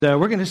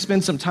We're going to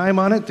spend some time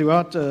on it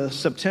throughout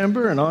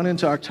September and on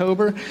into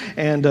October,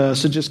 and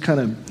so just kind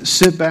of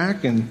sit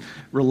back and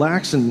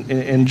relax and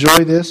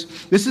enjoy this.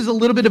 This is a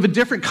little bit of a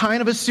different kind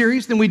of a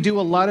series than we do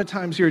a lot of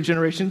times here at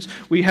Generations.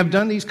 We have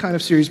done these kind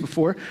of series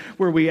before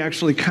where we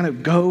actually kind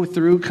of go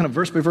through kind of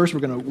verse by verse. We're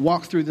going to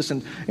walk through this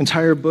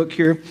entire book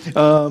here.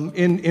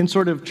 In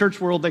sort of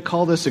church world, they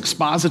call this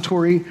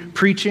expository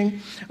preaching.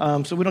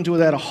 So we don't do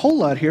that a whole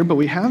lot here, but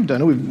we have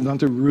done it. We've gone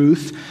through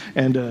Ruth,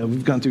 and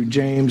we've gone through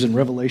James and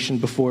Revelation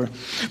before.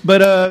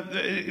 But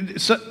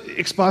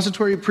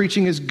expository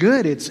preaching is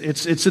good. It's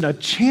a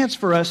chance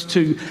for us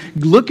to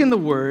look in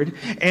the Word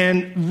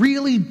and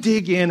really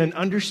dig in and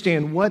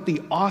understand what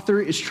the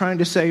author is trying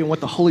to say and what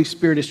the Holy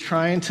Spirit is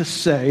trying to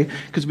say,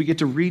 because we get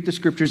to read the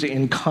Scriptures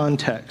in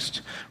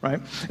context, right?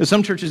 And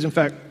some churches, in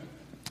fact,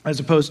 as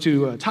opposed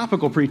to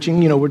topical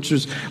preaching, which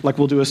is like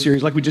we'll do a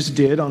series like we just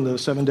did on the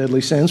 7 deadly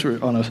sins,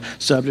 or on a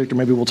subject, or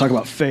maybe we'll talk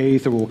about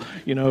faith, or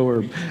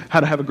or how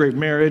to have a great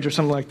marriage, or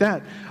something like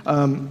that.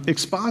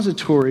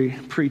 Expository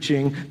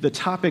preaching, the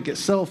topic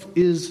itself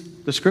is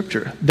the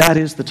Scripture. That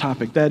is the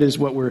topic. That is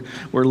what we're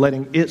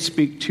letting it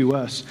speak to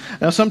us.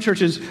 Now, some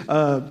churches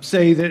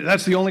say that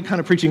that's the only kind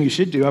of preaching you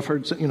should do. I've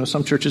heard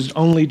some churches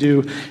only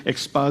do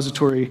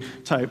expository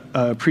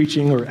type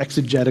preaching or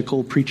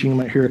exegetical preaching. You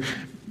might hear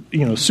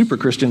super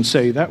Christians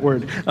say that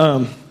word.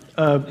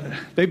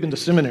 They've been to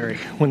seminary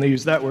when they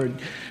use that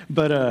word,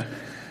 but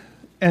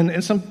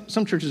and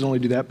some churches only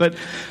do that. But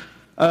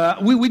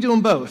we do them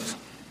both,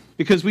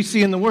 because we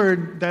see in the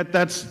Word that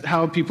that's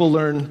how people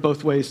learn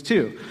both ways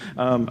too.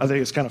 I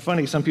think it's kind of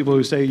funny. Some people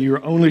who say you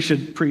only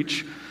should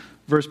preach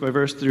verse by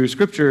verse through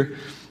Scripture,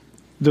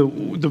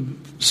 the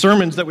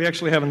sermons that we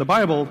actually have in the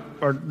Bible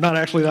are not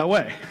actually that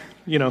way.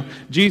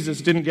 Jesus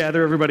didn't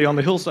gather everybody on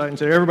the hillside and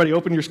say, "Everybody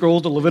open your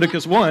scrolls to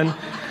Leviticus 1.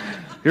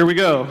 Here we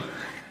go."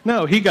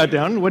 No, he got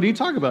down. What did he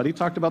talk about? He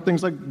talked about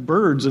things like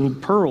birds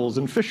and pearls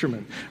and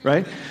fishermen,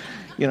 right?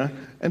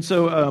 And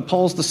so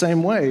Paul's the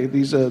same way.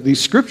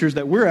 These scriptures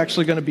that we're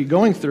actually going to be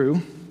going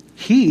through,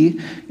 he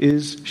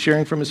is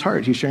sharing from his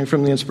heart. He's sharing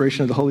from the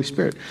inspiration of the Holy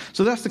Spirit.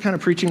 So that's the kind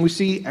of preaching we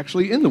see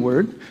actually in the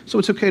Word. So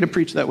it's okay to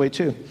preach that way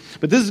too.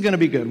 But this is going to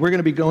be good. We're going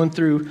to be going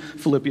through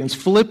Philippians.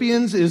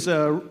 Philippians is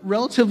a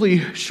relatively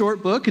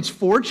short book. It's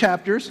 4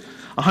 chapters,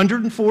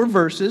 104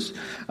 verses.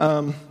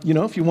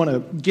 If you want to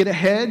get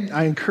ahead,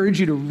 I encourage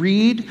you to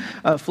read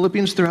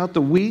Philippians throughout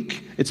the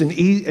week.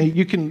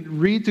 You can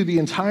read through the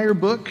entire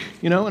book,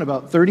 in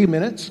about 30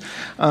 minutes.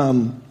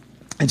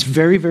 It's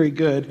very, very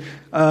good.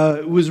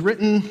 It was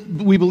written,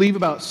 we believe,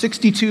 about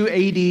 62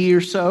 AD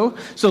or so.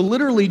 So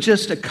literally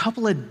just a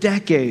couple of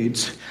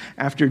decades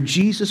after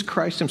Jesus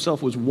Christ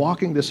himself was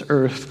walking this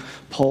earth,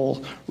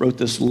 Paul wrote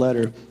this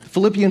letter.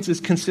 Philippians is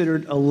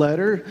considered a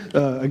letter.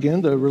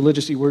 Again, the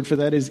religious-y word for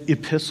that is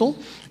epistle.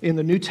 In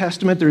the New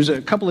Testament, there's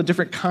a couple of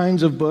different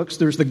kinds of books.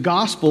 There's the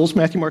Gospels,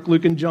 Matthew, Mark,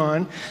 Luke, and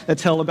John, that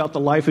tell about the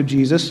life of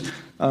Jesus.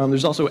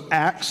 There's also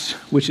Acts,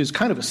 which is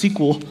kind of a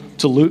sequel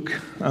to Luke.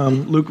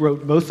 Luke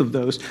wrote both of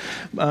those.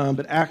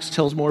 But Acts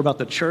tells more about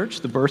the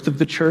church, the birth of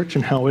the church,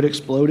 and how it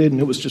exploded,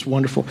 and it was just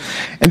wonderful.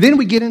 And then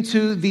we get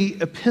into the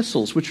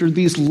epistles, which are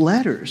these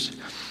letters.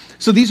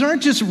 So these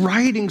aren't just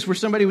writings where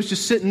somebody was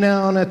just sitting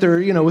down at their,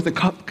 with a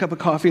cup of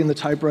coffee and the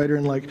typewriter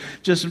and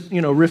just,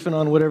 riffing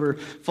on whatever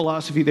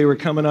philosophy they were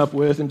coming up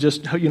with and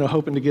just,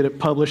 hoping to get it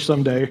published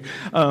someday.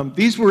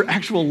 These were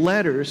actual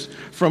letters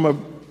from a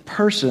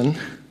person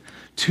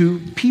to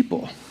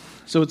people.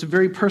 So it's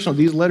very personal.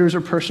 These letters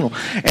are personal.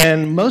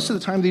 And most of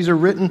the time, these are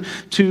written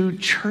to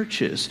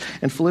churches.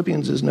 And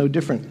Philippians is no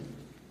different.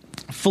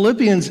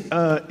 Philippians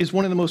is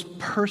one of the most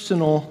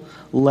personal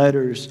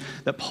letters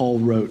that Paul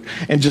wrote.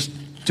 And just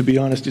to be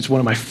honest, it's one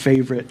of my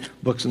favorite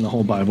books in the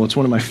whole Bible. It's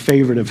one of my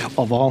favorite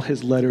of all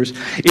his letters.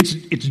 It's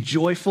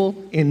joyful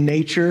in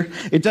nature.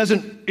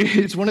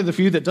 It's one of the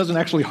few that doesn't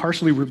actually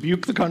harshly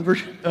rebuke the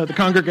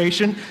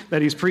congregation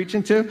that he's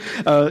preaching to.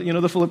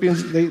 The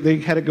Philippians, they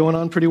had it going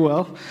on pretty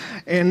well.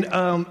 And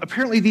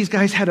apparently these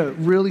guys had a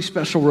really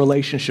special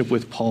relationship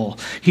with Paul.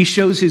 He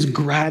shows his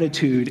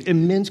gratitude,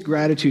 immense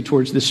gratitude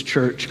towards this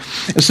church.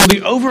 And so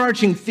the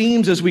overarching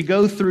themes as we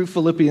go through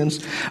Philippians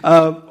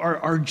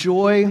are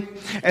joy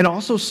and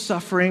also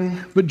suffering,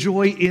 but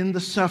joy in the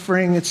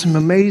suffering. It's some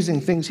amazing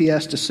things he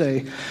has to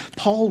say.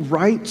 Paul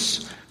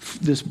writes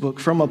this book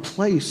from a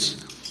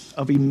place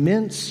of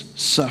immense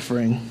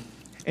suffering,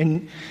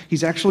 and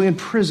he's actually in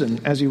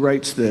prison as he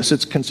writes this.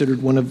 It's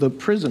considered one of the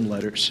prison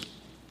letters.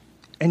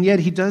 And yet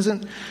he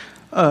doesn't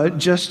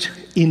just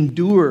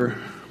endure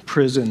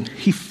prison.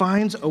 He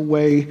finds a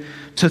way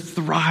to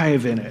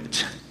thrive in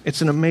it.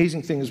 It's an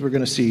amazing thing, as we're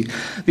going to see.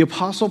 The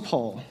Apostle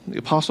Paul,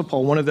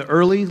 one of the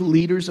early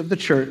leaders of the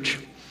church,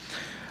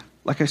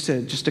 like I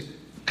said, just a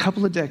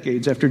couple of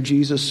decades after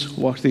Jesus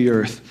walked the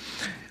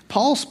earth,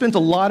 Paul spent a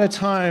lot of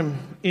time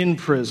in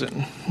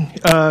prison.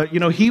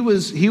 He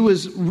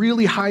was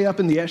really high up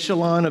in the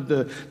echelon of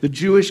the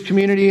Jewish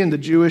community and the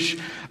Jewish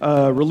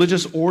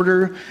religious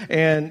order,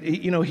 and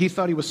he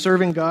thought he was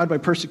serving God by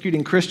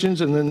persecuting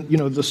Christians. And then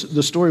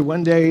the story,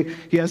 one day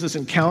he has this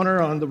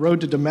encounter on the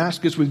road to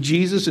Damascus with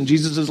Jesus, and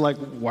Jesus is like,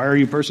 "Why are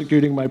you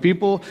persecuting my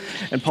people?"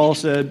 And Paul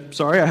said,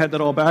 "Sorry, I had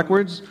that all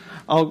backwards.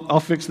 I'll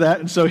fix that."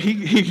 And so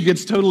he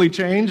gets totally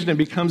changed and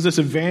becomes this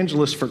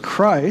evangelist for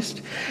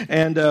Christ.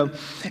 And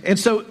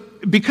so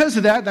because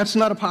of that, that's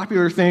not a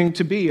popular thing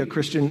to be a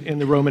Christian in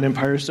the Roman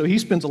Empire. So he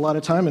spends a lot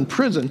of time in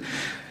prison.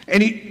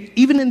 And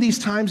even in these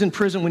times in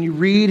prison, when you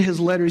read his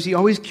letters, he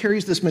always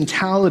carries this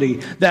mentality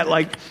that,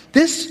 like,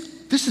 this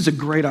is a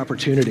great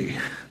opportunity.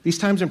 These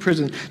times in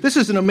prison, this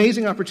is an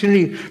amazing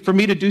opportunity for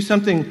me to do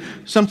something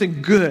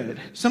good.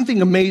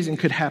 Something amazing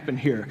could happen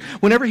here.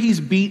 Whenever he's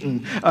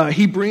beaten,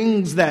 he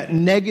brings that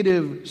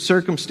negative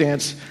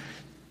circumstance,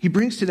 he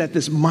brings to that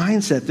this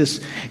mindset, this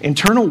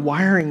internal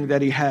wiring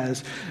that he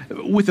has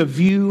with a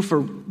view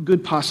for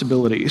good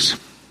possibilities.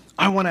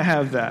 I want to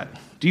have that.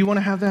 Do you want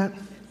to have that?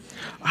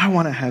 I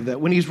want to have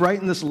that. When he's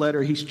writing this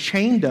letter, he's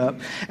chained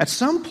up. At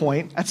some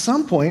point,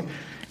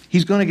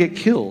 he's going to get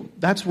killed.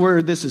 That's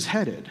where this is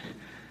headed.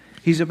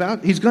 He's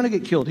going to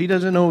get killed. He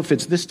doesn't know if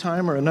it's this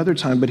time or another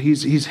time, but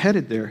he's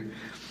headed there.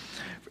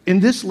 In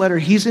this letter,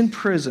 he's in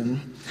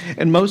prison,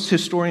 and most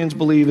historians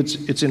believe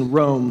it's in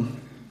Rome.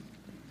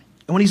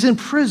 And when he's in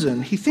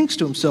prison, he thinks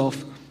to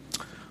himself,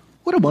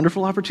 what a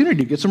wonderful opportunity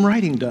to get some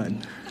writing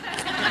done.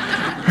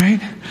 Right?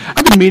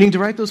 I've been meaning to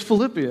write those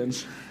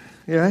Philippians.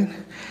 Yeah?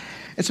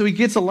 And so he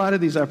gets a lot of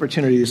these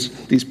opportunities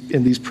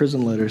in these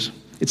prison letters.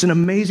 It's an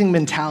amazing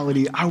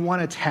mentality I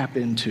want to tap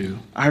into.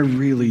 I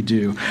really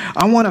do.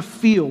 I want to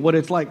feel what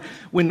it's like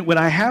when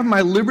I have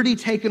my liberty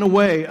taken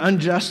away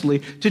unjustly,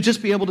 to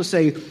just be able to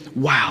say,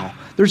 wow,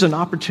 there's an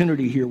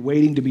opportunity here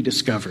waiting to be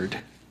discovered.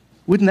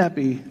 Wouldn't that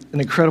be an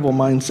incredible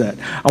mindset?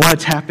 I want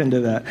to tap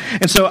into that.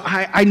 And so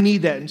I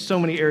need that in so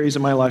many areas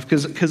of my life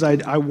because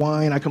I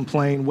whine, I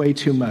complain way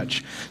too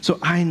much. So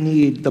I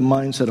need the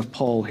mindset of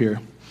Paul here.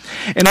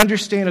 And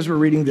understand as we're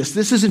reading this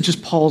isn't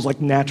just Paul's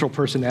like natural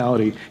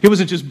personality. He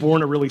wasn't just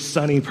born a really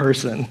sunny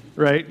person,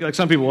 right? Like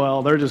some people,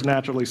 well, they're just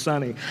naturally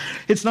sunny.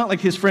 It's not like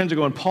his friends are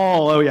going,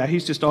 Paul, oh yeah,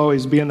 he's just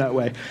always being that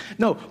way.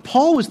 No,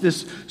 Paul was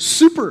this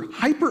super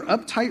hyper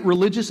uptight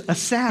religious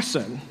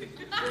assassin,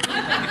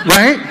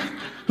 right?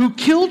 Who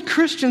killed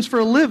Christians for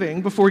a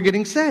living before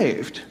getting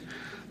saved.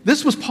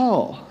 This was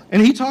Paul,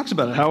 and he talks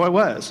about it, how I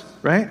was,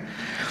 right?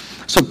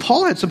 So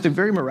Paul had something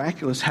very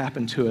miraculous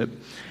happen to it,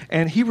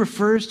 and he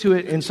refers to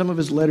it in some of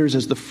his letters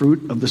as the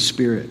fruit of the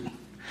Spirit.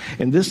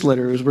 In this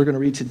letter, as we're going to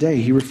read today,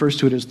 he refers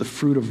to it as the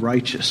fruit of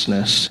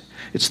righteousness.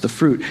 It's the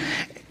fruit.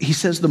 He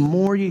says the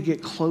more you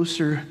get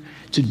closer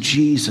to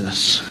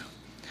Jesus,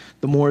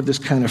 the more of this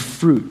kind of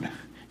fruit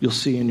you'll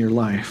see in your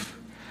life.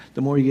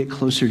 The more you get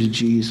closer to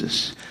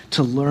Jesus,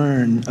 to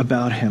learn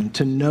about him,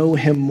 to know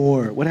him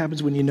more. What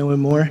happens when you know him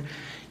more?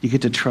 You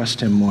get to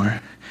trust him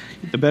more.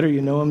 The better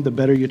you know him, the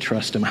better you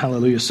trust him.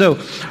 Hallelujah. So,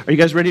 are you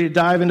guys ready to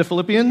dive into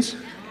Philippians?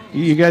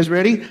 You guys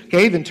ready?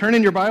 Okay, then turn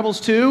in your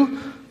Bibles to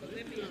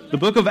the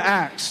book of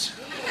Acts.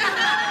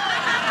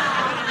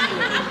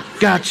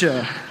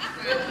 Gotcha.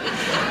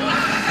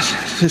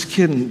 Just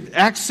kidding.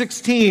 Acts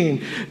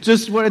 16.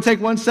 Just want to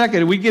take 1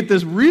 second. We get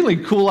this really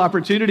cool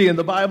opportunity in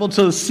the Bible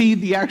to see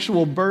the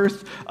actual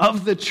birth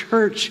of the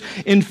church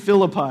in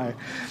Philippi.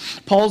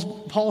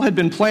 Paul had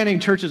been planting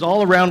churches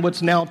all around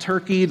what's now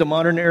Turkey, the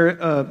modern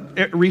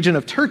region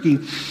of Turkey.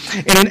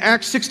 And in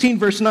Acts 16,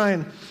 verse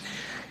 9,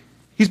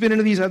 he's been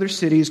into these other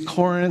cities,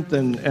 Corinth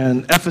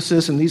and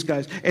Ephesus and these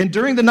guys. And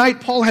during the night,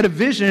 Paul had a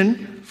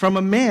vision from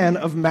a man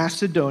of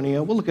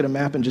Macedonia. We'll look at a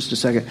map in just a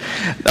second.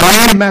 A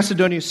man of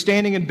Macedonia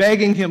standing and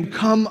begging him,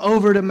 come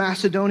over to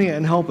Macedonia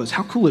and help us.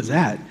 How cool is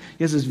that?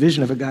 He has this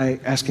vision of a guy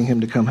asking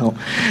him to come help.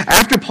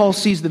 After Paul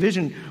sees the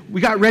vision,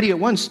 we got ready at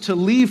once to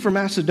leave for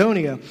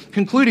Macedonia,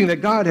 concluding that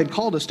God had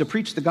called us to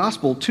preach the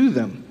gospel to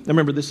them. Now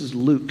remember, this is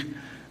Luke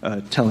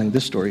telling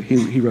this story.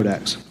 He wrote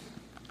Acts.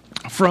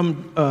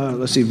 From,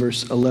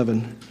 verse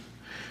 11.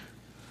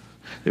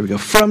 There we go.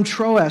 From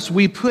Troas,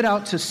 we put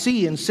out to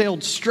sea and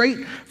sailed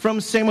straight from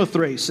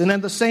Samothrace. And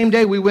on the same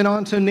day, we went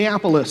on to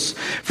Neapolis.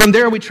 From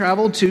there, we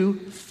traveled to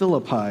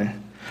Philippi,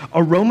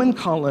 a Roman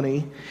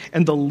colony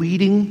and the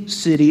leading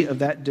city of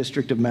that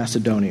district of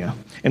Macedonia.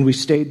 And we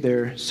stayed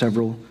there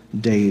several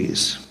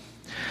days.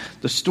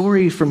 The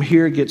story from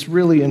here gets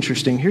really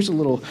interesting. Here's a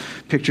little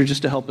picture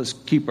just to help us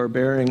keep our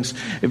bearings.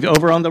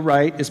 Over on the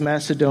right is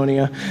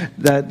Macedonia.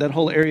 That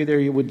whole area there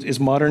is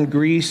modern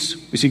Greece.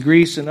 We see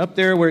Greece, and up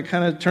there where it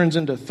kind of turns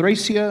into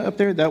Thracia up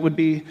there, that would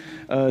be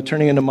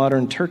turning into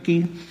modern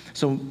Turkey.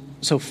 So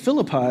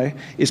Philippi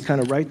is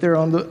kind of right there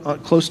on the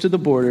close to the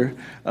border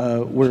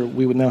where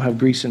we would now have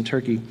Greece and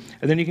Turkey.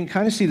 And then you can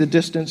kind of see the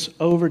distance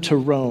over to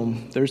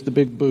Rome. There's the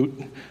big boot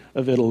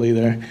of Italy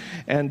there.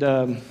 And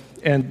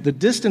And the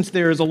distance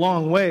there is a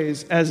long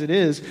ways as it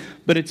is,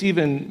 but it's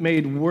even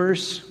made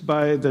worse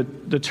by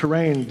the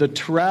terrain. The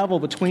travel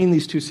between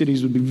these two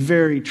cities would be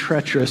very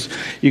treacherous.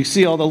 You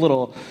see all the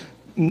little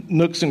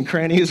nooks and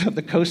crannies of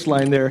the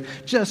coastline there,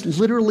 just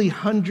literally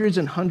hundreds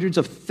and hundreds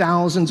of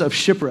thousands of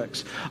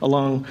shipwrecks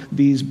along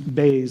these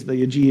bays,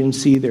 the Aegean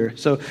Sea there.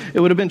 So it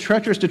would have been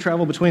treacherous to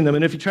travel between them.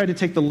 And if you tried to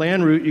take the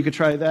land route, you could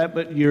try that,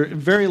 but you're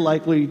very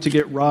likely to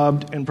get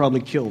robbed and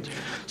probably killed.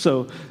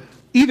 So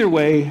either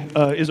way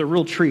is a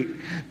real treat,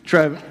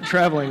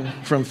 traveling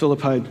from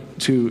Philippi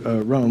to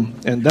Rome,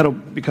 and that'll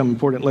become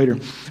important later.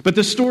 But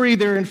the story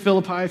there in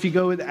Philippi, if you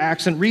go with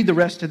Acts and read the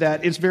rest of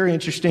that, it's very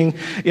interesting.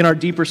 In our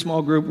deeper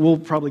small group, we'll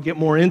probably get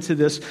more into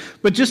this.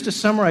 But just to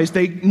summarize,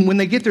 when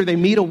they get there, they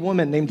meet a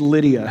woman named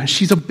Lydia.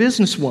 She's a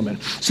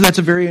businesswoman, so that's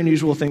a very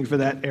unusual thing for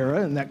that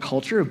era and that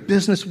culture, a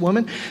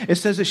businesswoman. It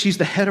says that she's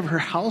the head of her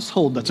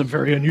household. That's a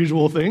very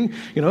unusual thing.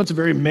 You know, it's a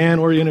very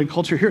man-oriented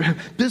culture here.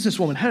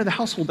 Businesswoman, head of the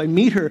household. They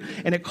meet her,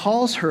 and it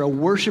calls her a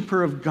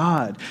worshiper of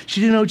God. She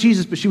didn't know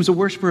Jesus, but she was a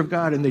worshiper of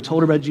God, and they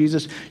told her about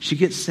Jesus. She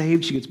gets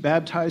saved. She gets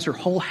baptized. Her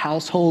whole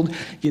household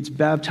gets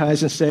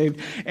baptized and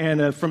saved.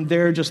 And from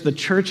there, just the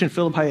church in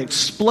Philippi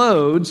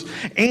explodes,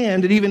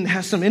 and it even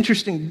has some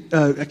interesting,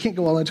 I can't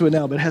go all into it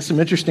now, but it has some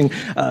interesting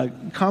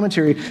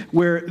commentary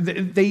where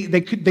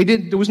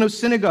there was no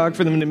synagogue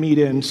for them to meet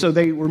in, so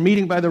they were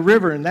meeting by the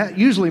river, and that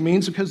usually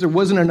means because there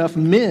wasn't enough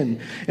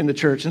men in the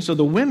church, and so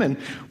the women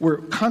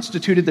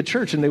constituted the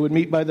church, and they would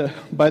meet by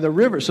the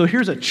river. So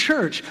here's a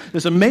church,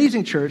 this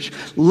amazing church,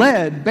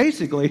 led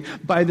basically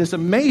by this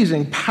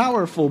amazing,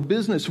 powerful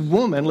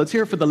businesswoman. Let's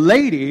hear it for the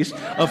ladies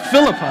of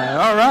Philippi.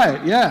 All right,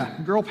 yeah,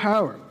 girl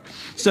power.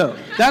 So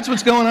that's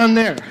what's going on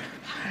there.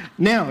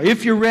 Now,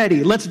 if you're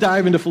ready, let's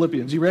dive into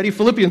Philippians. You ready?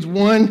 Philippians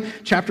 1,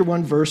 chapter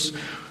 1, verse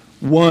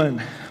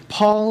 1.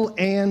 Paul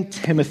and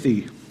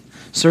Timothy,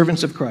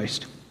 servants of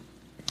Christ.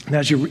 Now,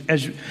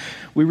 as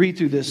we read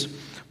through this,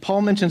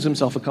 Paul mentions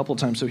himself a couple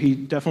times, so he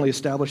definitely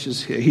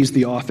establishes he's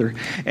the author.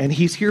 And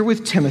he's here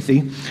with Timothy.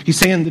 He's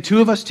saying the two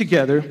of us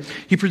together.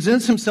 He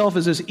presents himself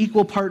as his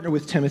equal partner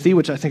with Timothy,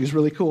 which I think is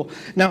really cool.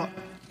 Now,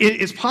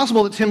 it's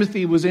possible that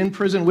Timothy was in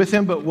prison with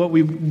him, but what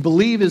we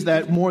believe is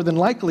that more than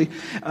likely,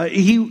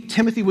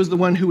 Timothy was the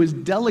one who was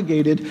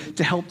delegated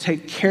to help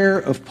take care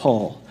of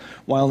Paul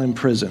while in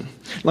prison.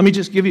 Let me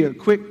just give you a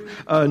quick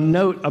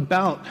note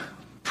about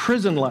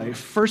prison life.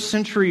 First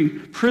century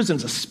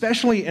prisons,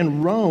 especially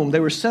in Rome, they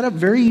were set up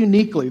very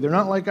uniquely. They're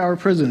not like our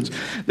prisons.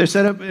 They're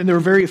set up and they're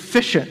very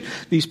efficient,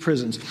 these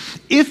prisons.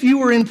 If you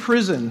were in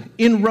prison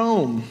in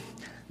Rome,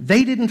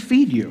 they didn't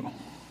feed you.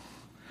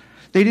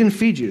 They didn't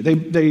feed you.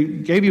 They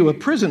gave you a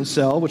prison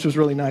cell, which was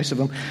really nice of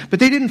them, but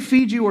they didn't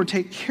feed you or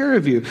take care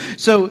of you.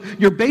 So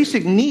your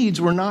basic needs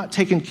were not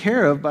taken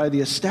care of by the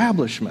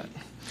establishment.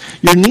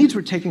 Your needs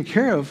were taken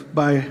care of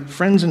by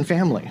friends and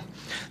family.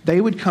 They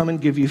would come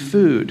and give you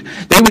food.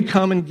 They would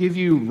come and give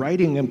you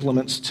writing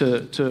implements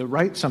to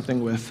write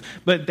something with.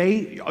 But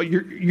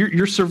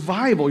your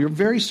survival, your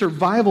very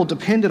survival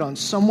depended on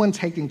someone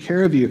taking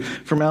care of you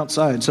from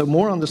outside. So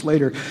more on this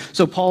later.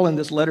 So Paul in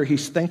this letter,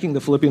 he's thanking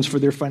the Philippians for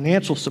their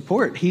financial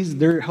support.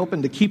 They're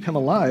helping to keep him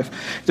alive.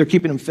 They're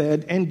keeping him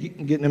fed and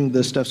getting him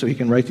this stuff so he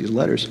can write these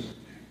letters.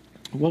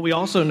 What we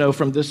also know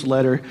from this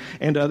letter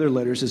and other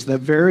letters is that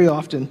very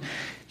often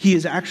he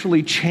is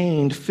actually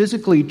chained,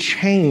 physically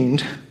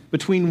chained,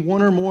 between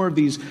one or more of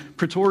these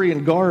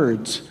Praetorian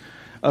guards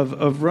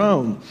of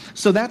Rome.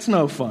 So that's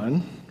no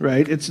fun,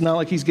 right? It's not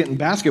like he's getting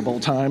basketball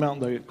time out in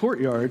the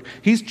courtyard.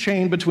 He's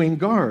chained between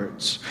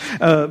guards.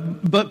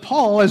 But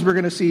Paul, as we're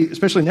going to see,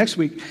 especially next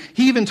week,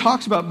 he even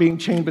talks about being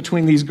chained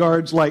between these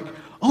guards like,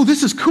 oh,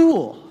 this is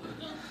cool,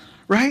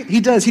 right?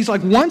 He does. He's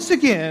like, once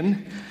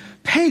again,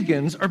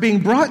 pagans are being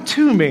brought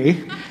to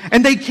me,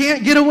 and they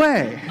can't get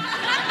away.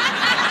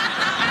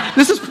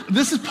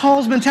 This is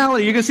Paul's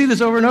mentality. You can see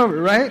this over and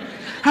over, right?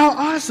 How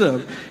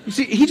awesome. You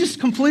see, he just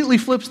completely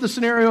flips the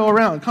scenario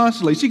around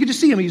constantly. So you can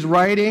just see him. He's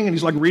writing, and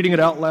he's like reading it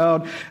out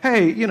loud.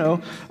 Hey,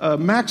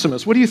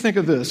 Maximus, what do you think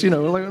of this?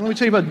 Let me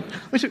tell you about,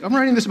 I'm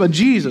writing this about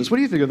Jesus. What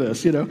do you think of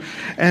this?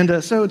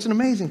 And so it's an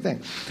amazing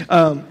thing.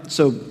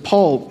 So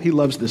Paul, he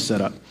loves this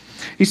setup.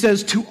 He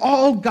says, to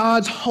all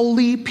God's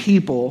holy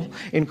people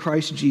in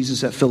Christ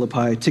Jesus at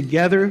Philippi,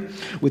 together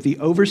with the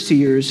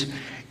overseers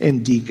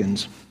and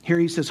deacons. Here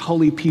he says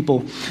holy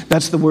people.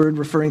 That's the word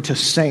referring to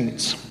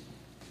saints.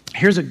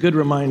 Here's a good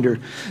reminder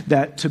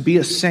that to be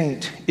a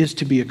saint is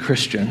to be a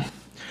Christian,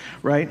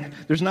 right?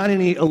 There's not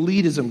any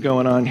elitism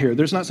going on here.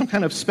 There's not some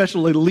kind of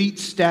special elite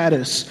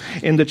status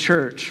in the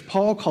church.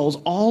 Paul calls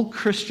all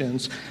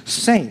Christians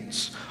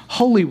saints,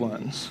 holy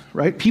ones,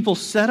 right? People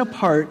set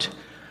apart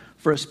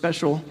for a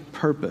special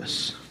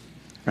purpose,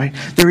 right?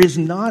 There is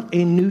not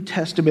a New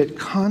Testament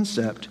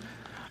concept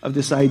of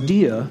this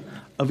idea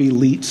of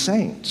elite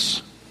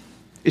saints.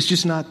 It's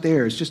just not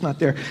there. It's just not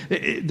there.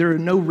 There are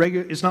no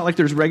regular. It's not like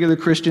there's regular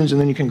Christians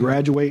and then you can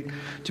graduate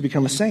to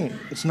become a saint.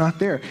 It's not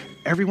there.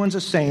 Everyone's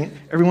a saint.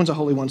 Everyone's a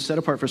holy one, set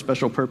apart for a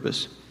special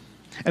purpose.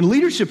 And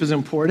leadership is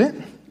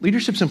important.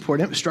 Leadership's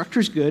important.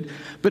 Structure's good.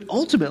 But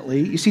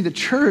ultimately, you see, the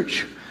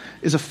church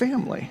is a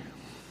family.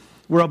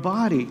 We're a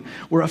body.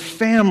 We're a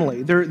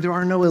family. There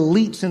are no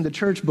elites in the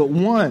church, but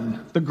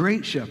one, the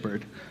great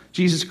shepherd,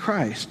 Jesus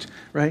Christ,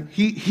 right?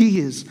 He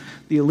is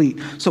the elite.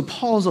 So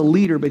Paul's a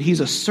leader, but he's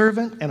a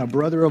servant and a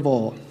brother of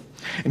all.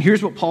 And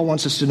here's what Paul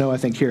wants us to know, I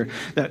think, here,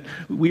 that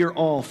we are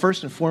all,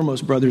 first and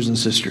foremost, brothers and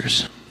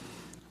sisters.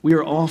 We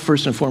are all,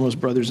 first and foremost,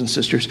 brothers and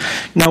sisters.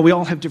 Now, we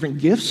all have different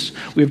gifts.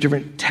 We have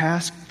different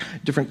tasks,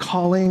 different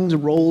callings,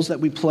 roles that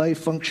we play,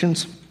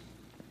 functions,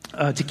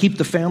 to keep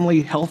the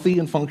family healthy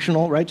and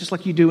functional, right? Just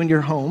like you do in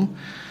your home,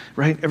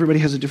 right? Everybody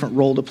has a different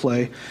role to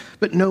play.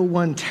 But no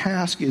one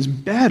task is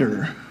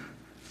better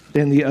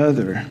than the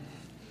other.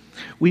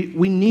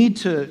 We need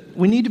to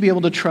be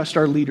able to trust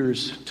our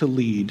leaders to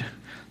lead.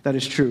 That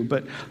is true.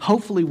 But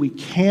hopefully we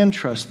can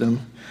trust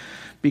them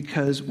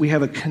because we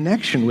have a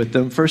connection with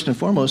them, first and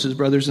foremost, as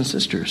brothers and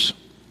sisters,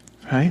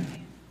 right?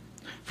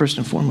 First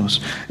and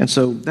foremost. And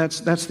so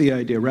that's the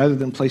idea. Rather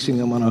than placing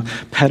them on a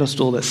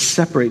pedestal that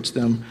separates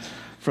them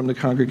from the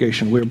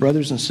congregation, we're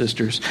brothers and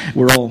sisters.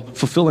 We're all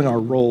fulfilling our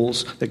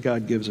roles that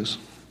God gives us.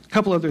 A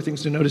couple other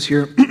things to notice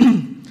here.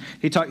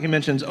 He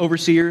mentions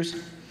overseers.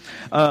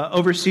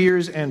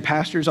 Overseers and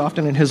pastors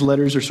often in his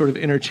letters are sort of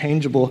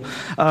interchangeable.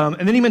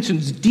 And then he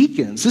mentions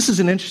deacons. This is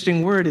an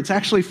interesting word. It's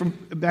actually from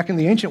back in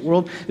the ancient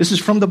world. This is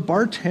from the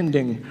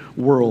bartending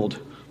world.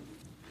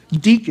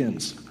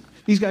 Deacons.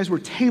 These guys were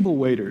table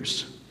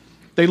waiters.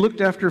 They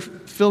looked after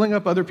filling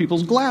up other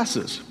people's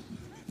glasses.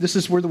 This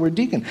is where the word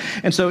deacon.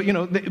 And so,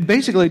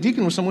 basically a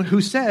deacon was someone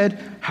who said,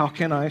 "How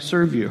can I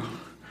serve you?"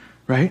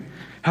 Right?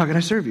 How can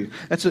I serve you?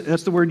 That's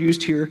the word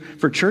used here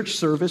for church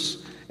service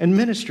and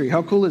ministry.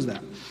 How cool is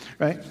that?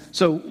 Right?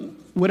 So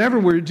whatever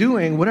we're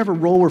doing, whatever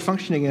role we're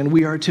functioning in,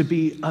 we are to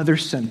be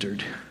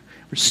other-centered.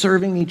 We're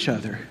serving each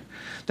other.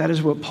 That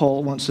is what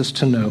Paul wants us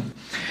to know.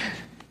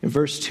 In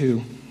verse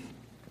 2,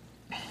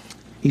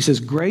 he says,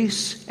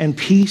 "Grace and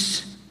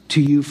peace to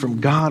you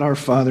from God our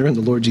Father and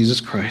the Lord Jesus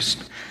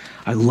Christ."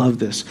 I love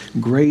this.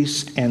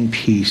 Grace and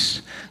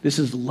peace. This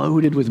is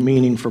loaded with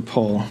meaning for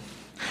Paul.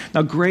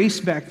 Now, grace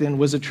back then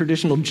was a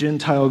traditional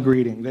Gentile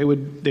greeting. They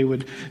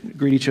would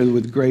greet each other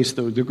with grace,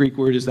 though the Greek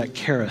word is that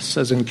charis,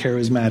 as in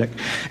charismatic.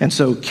 And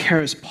so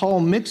charis, Paul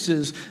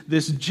mixes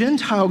this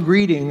Gentile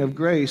greeting of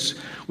grace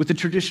with the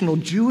traditional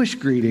Jewish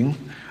greeting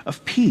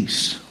of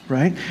peace,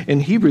 right? In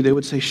Hebrew, they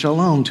would say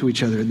shalom to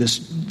each other.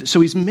 So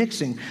he's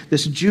mixing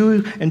this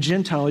Jew and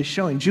Gentile. He's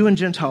showing Jew and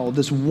Gentile,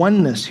 this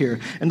oneness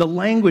here. And the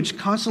language,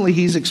 constantly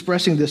he's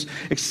expressing this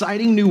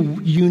exciting new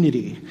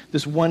unity,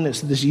 this oneness,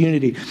 this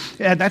unity.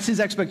 And that's his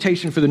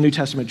expectation for the New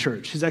Testament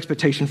church, his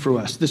expectation for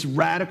us, this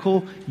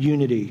radical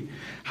unity.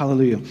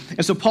 Hallelujah.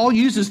 And so Paul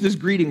uses this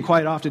greeting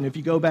quite often. If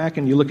you go back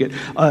and you look at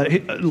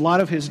a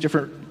lot of his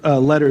different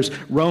letters,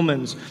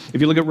 Romans,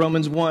 if you look at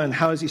Romans 1,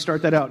 how does he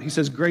start that out? He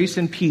says, "Grace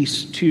and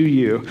peace to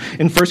you."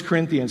 In 1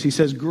 Corinthians, he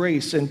says,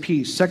 "Grace and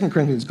peace." 2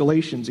 Corinthians,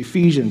 Galatians,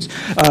 Ephesians,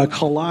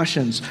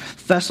 Colossians,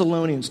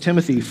 Thessalonians,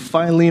 Timothy,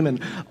 Philemon,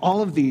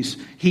 all of these,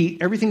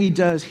 everything he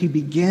does, he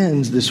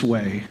begins this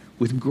way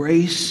with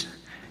grace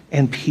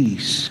and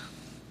peace.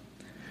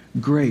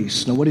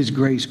 Grace. Now, what is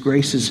grace?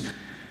 Grace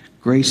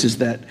is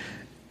that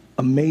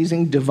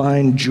amazing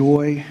divine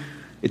joy.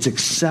 It's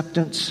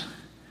acceptance.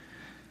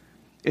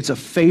 It's a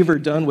favor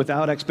done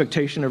without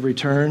expectation of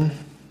return,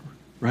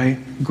 right?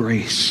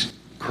 Grace.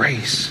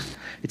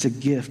 It's a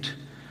gift.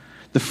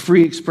 The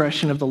free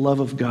expression of the love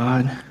of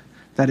God.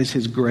 That is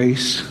his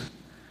grace.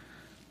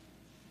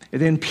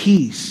 And then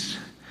peace.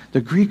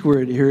 The Greek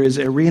word here is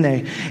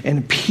eirene,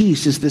 and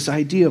peace is this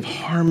idea of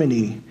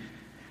harmony.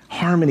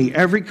 Harmony,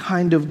 every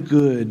kind of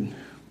good.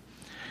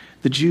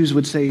 The Jews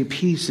would say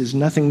peace is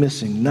nothing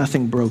missing,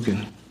 nothing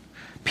broken.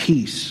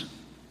 Peace.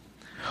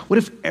 What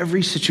if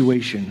every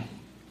situation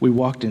we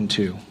walked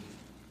into,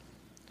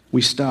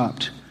 we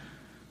stopped,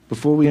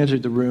 before we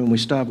entered the room, we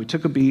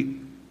took a beat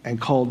and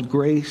called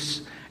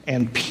grace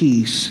and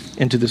peace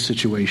into the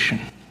situation?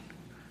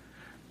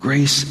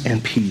 Grace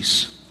and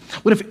peace.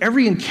 What if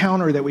every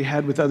encounter that we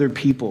had with other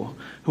people,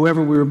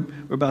 whoever we were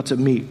about to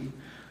meet,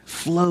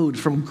 flowed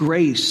from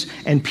grace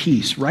and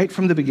peace right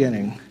from the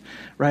beginning?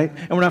 Right?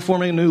 And we're not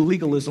forming a new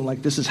legalism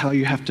like this is how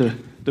you have to,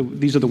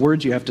 these are the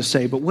words you have to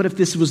say. But what if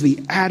this was the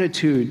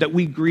attitude that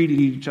we greeted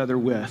each other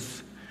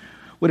with?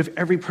 What if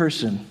every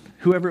person,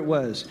 whoever it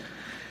was,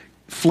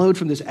 flowed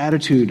from this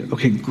attitude,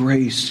 okay,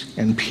 grace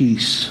and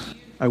peace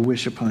I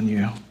wish upon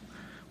you?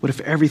 What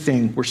if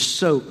everything were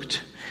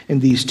soaked in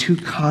these two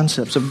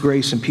concepts of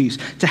grace and peace?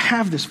 To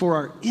have this for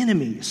our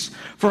enemies,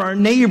 for our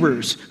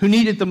neighbors who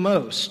need it the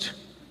most.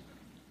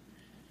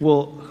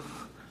 Well,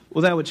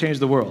 that would change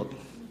the world.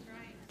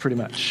 Pretty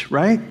much,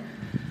 right?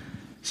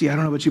 See, I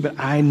don't know about you, but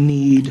I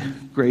need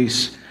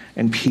grace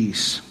and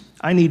peace.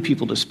 I need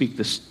people to speak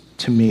this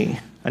to me.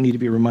 I need to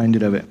be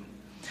reminded of it.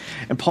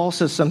 And Paul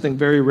says something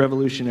very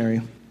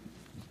revolutionary.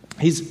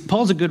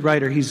 Paul's a good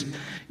writer. He's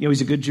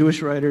a good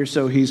Jewish writer,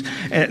 so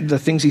the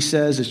things he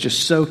says is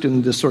just soaked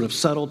in this sort of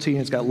subtlety,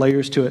 and it's got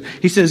layers to it.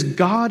 He says,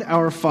 "God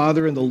our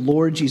Father and the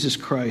Lord Jesus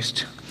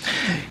Christ."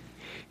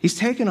 He's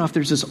taken off,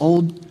 there's this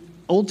old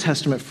Old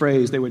Testament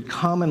phrase they would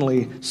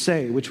commonly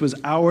say, which was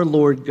our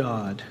Lord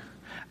God.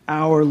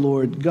 Our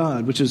Lord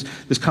God, which is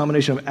this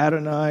combination of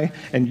Adonai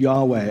and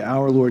Yahweh,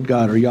 our Lord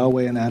God, or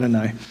Yahweh and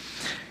Adonai.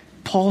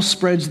 Paul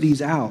spreads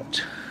these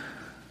out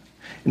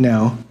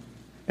now.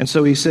 And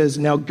so he says,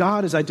 now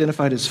God is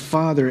identified as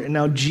Father, and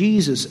now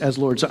Jesus as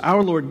Lord. So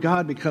our Lord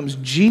God becomes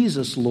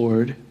Jesus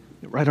Lord,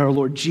 right? Our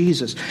Lord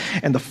Jesus,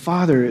 and the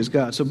Father is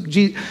God. So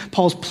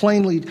Paul's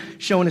plainly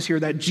showing us here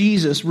that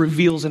Jesus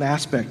reveals an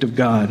aspect of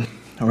God,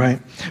 all right?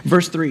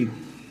 Verse 3,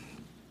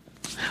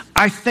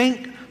 I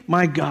thank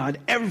my God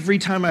every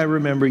time I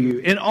remember you.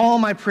 In all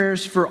my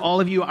prayers for all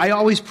of you, I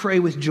always pray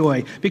with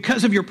joy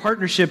because of your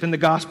partnership in the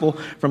gospel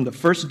from the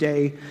first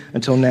day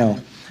until now.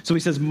 So he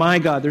says, my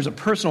God, there's a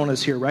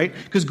personalness here, right?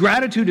 Because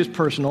gratitude is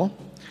personal,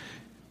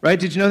 right?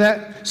 Did you know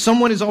that?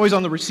 Someone is always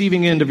on the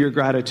receiving end of your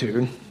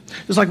gratitude.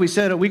 Just like we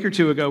said a week or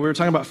two ago, we were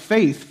talking about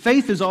faith.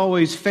 Faith is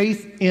always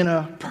faith in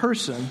a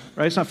person,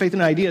 right? It's not faith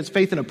in an idea, it's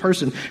faith in a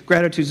person.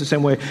 Gratitude is the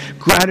same way.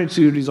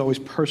 Gratitude is always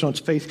personal. It's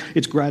faith,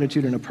 it's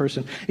gratitude in a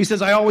person. He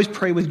says, I always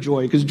pray with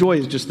joy, because joy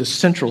is just the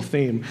central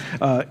theme.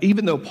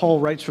 Even though Paul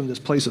writes from this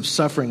place of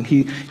suffering,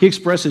 he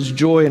expresses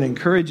joy and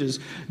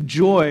encourages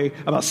joy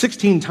about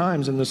 16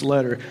 times in this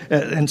letter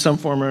in some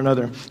form or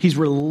another. He's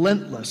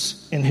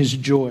relentless in his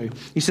joy.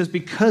 He says,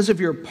 because of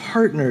your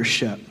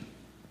partnership.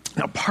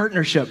 Now,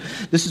 partnership,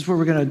 this is where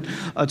we're going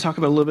to talk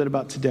about a little bit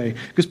about today,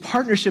 because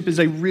partnership is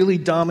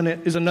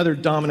another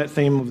dominant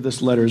theme of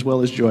this letter, as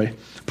well as joy.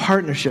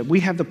 Partnership.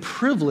 We have the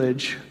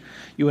privilege,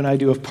 you and I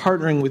do, of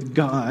partnering with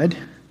God,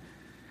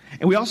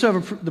 and we also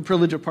have the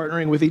privilege of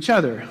partnering with each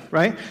other,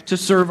 right? To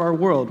serve our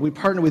world. We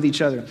partner with each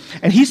other.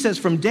 And he says,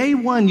 from day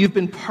one, you've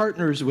been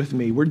partners with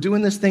me. We're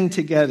doing this thing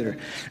together.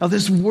 Now,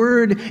 this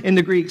word in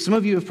the Greek, some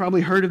of you have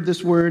probably heard of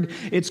this word.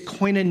 It's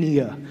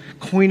koinonia.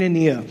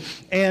 Koinonia.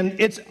 And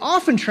it's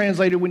often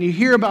translated, when you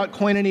hear about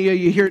koinonia,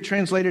 you hear it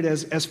translated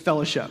as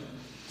fellowship.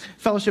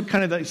 Fellowship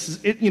kind of,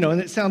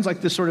 and it sounds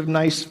like this sort of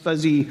nice,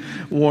 fuzzy,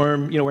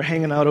 warm, we're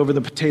hanging out over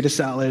the potato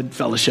salad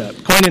fellowship.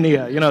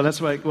 Koinonia,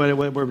 that's what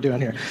we're doing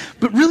here.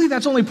 But really,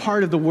 that's only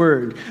part of the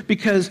word,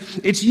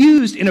 because it's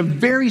used in a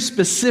very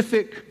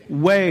specific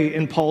way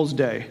in Paul's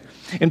day.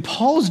 In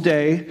Paul's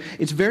day,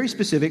 it's very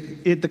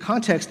specific. The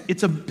context,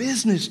 it's a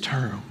business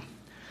term.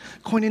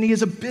 Koinonia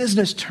is a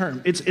business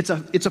term. It's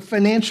a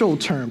financial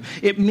term.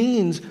 It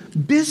means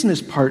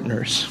business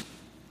partners.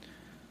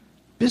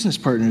 Business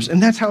partners.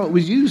 And that's how it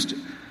was used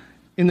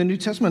in the New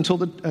Testament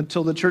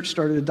until the church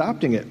started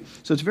adopting it.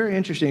 So it's very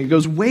interesting. It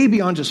goes way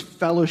beyond just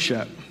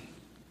fellowship.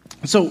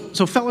 So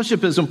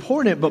fellowship is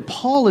important, but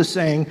Paul is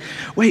saying,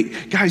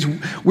 wait, guys,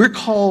 we're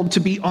called to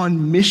be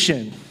on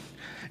mission.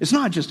 It's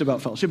not just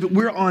about fellowship, but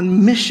we're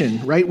on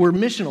mission, right? We're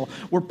missional.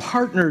 We're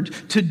partnered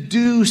to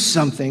do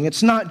something.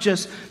 It's not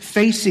just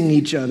facing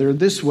each other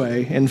this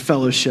way in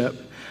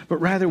fellowship, but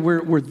rather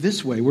we're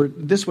this way. We're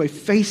this way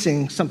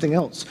facing something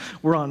else.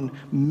 We're on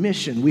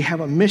mission. We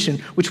have a mission,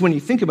 which when you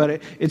think about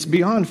it, it's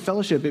beyond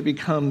fellowship. It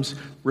becomes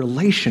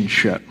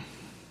relationship,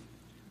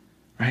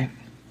 right?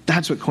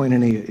 That's what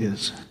koinonia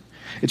is.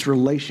 It's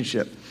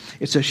relationship.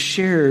 It's a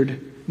shared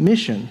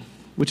mission,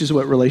 which is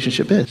what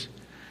relationship is.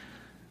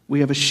 We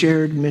have a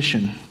shared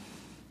mission.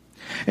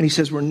 And he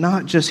says we're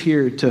not just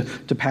here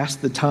to pass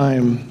the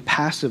time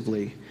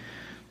passively.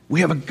 We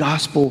have a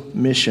gospel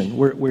mission.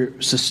 We're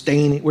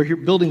here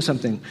building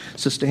something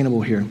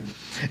sustainable here.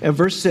 And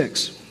verse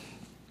 6,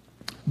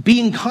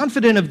 being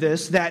confident of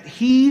this, that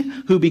he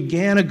who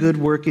began a good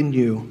work in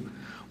you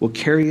will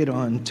carry it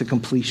on to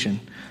completion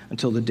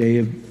until the day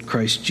of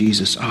Christ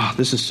Jesus. Oh,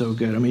 this is so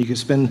good. I mean, you can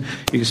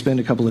spend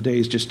a couple of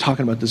days just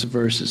talking about this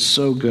verse. It's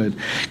so good.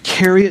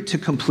 Carry it to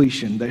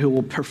completion, that he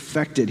will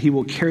perfect it. He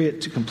will carry it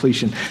to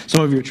completion.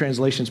 Some of your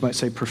translations might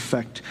say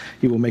perfect.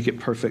 He will make it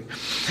perfect.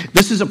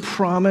 This is a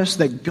promise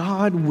that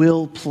God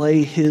will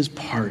play his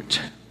part.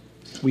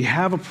 We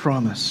have a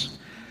promise.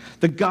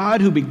 The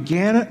God who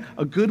began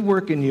a good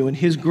work in you in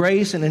his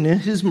grace and in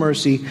his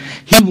mercy,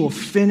 he will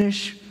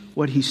finish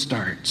what he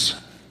starts.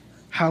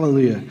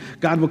 Hallelujah.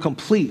 God will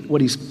complete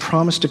what he's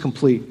promised to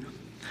complete.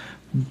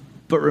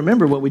 But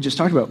remember what we just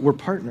talked about. We're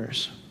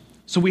partners.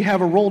 So we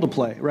have a role to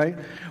play, right?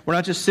 We're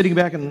not just sitting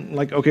back and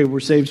like, okay, we're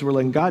saved, so we're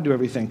letting God do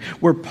everything.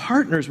 We're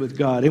partners with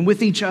God and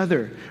with each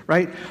other,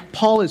 right?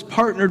 Paul is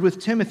partnered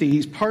with Timothy.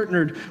 He's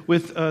partnered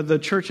with the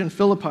church in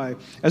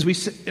Philippi. As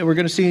we're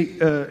going to see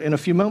in a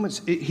few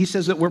moments, he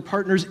says that we're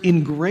partners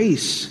in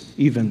grace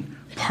even.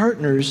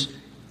 Partners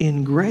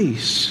in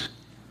grace.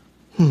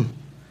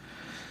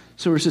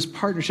 So there's this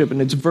partnership, and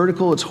it's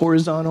vertical, it's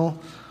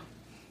horizontal.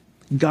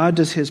 God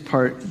does his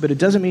part, but it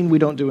doesn't mean we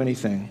don't do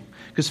anything,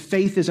 because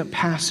faith isn't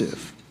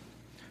passive.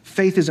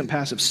 Faith isn't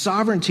passive.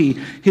 Sovereignty,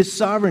 his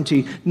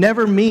sovereignty,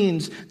 never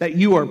means that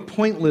you are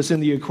pointless in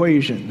the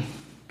equation,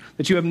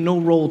 that you have no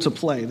role to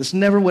play. That's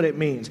never what it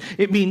means.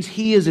 It means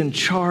he is in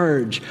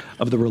charge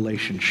of the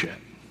relationship.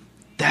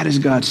 That is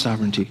God's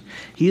sovereignty.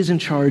 He is in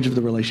charge of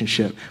the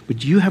relationship,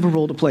 but you have a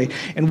role to play,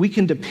 and we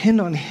can depend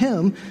on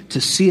him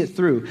to see it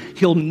through.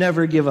 He'll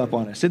never give up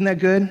on us. Isn't that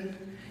good?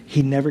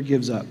 He never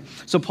gives up.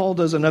 So Paul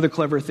does another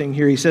clever thing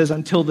here. He says,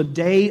 until the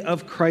day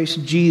of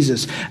Christ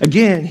Jesus.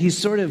 Again, he's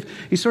sort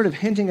of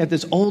hinting at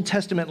this Old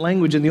Testament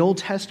language. In the Old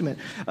Testament,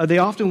 they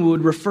often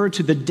would refer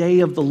to the day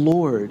of the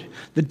Lord,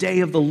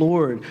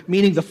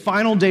 meaning the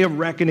final day of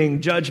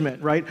reckoning,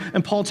 judgment, right?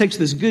 And Paul takes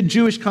this good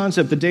Jewish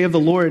concept, the day of the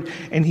Lord,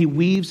 and he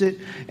weaves it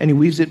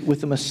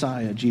with the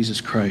Messiah, Jesus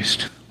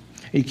Christ.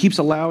 He keeps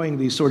allowing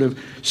these sort of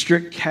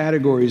strict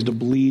categories to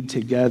bleed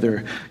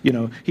together. You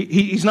know,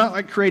 he's not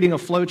like creating a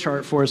flow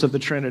chart for us of the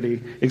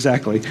Trinity,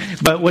 exactly.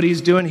 But what he's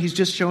doing, he's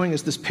just showing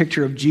us this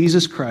picture of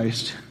Jesus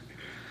Christ,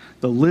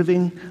 the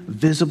living,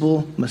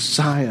 visible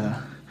Messiah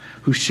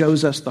who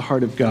shows us the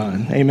heart of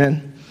God.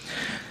 Amen?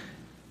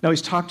 Now,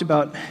 he's talked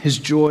about his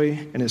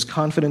joy and his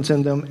confidence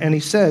in them, and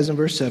he says in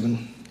verse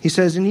 7, he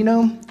says, and you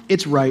know,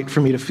 it's right for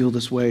me to feel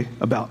this way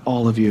about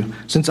all of you,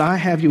 since I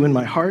have you in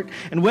my heart,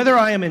 and whether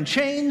I am in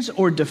chains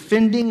or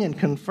defending and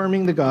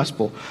confirming the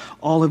gospel,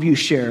 all of you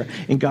share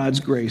in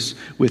God's grace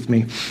with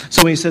me.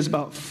 So when he says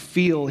about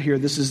feel here,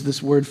 this is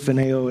this word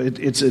phoneo,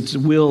 it's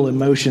will,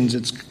 emotions,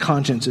 it's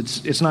conscience,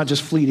 it's not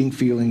just fleeting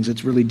feelings,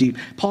 it's really deep.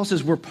 Paul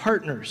says we're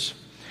partners.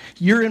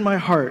 You're in my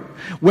heart,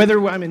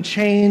 whether I'm in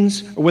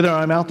chains or whether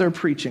I'm out there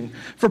preaching.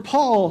 For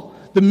Paul,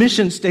 the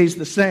mission stays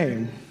the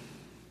same.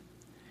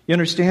 You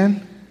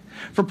understand?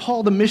 For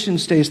Paul, the mission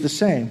stays the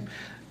same.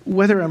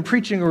 Whether I'm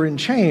preaching or in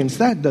chains,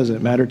 that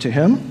doesn't matter to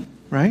him,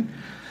 right?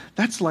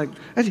 That's like,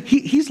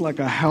 he's like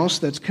a house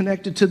that's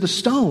connected to the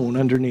stone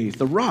underneath,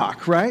 the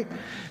rock, right?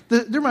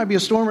 There might be a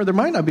storm or there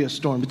might not be a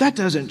storm, but that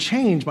doesn't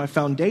change my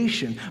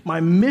foundation.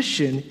 My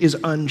mission is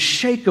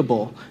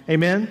unshakable.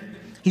 Amen?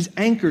 He's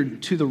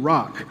anchored to the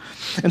rock.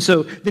 And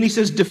so then he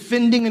says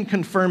defending and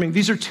confirming.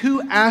 These are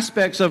two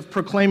aspects of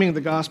proclaiming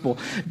the gospel.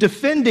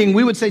 Defending,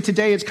 we would say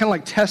today, it's kind of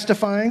like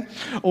testifying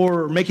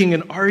or making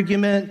an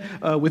argument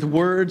with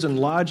words and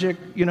logic,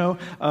 you know.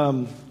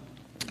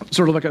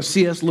 Sort of like a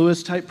C.S.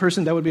 Lewis type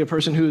person. That would be a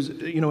person who's,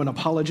 you know, an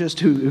apologist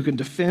who can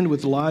defend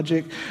with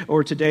logic.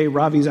 Or today,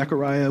 Ravi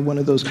Zachariah, one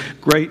of those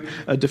great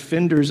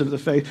defenders of the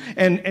faith.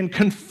 And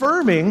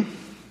confirming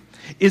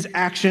is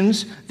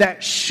actions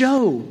that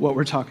show what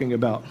we're talking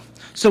about.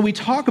 So we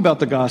talk about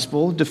the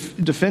gospel,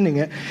 defending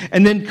it,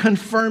 and then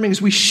confirming is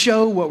we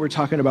show what we're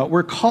talking about.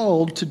 We're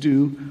called to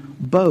do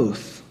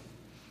both.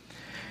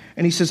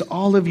 And he says,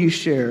 all of you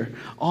share.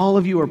 All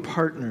of you are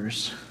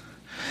partners.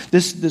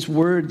 This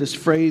word, this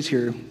phrase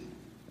here,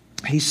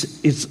 it's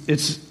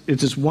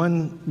this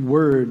one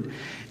word.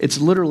 It's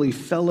literally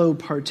fellow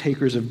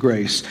partakers of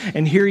grace.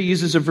 And here he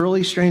uses a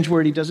really strange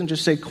word. He doesn't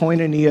just say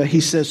koinonia, he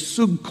says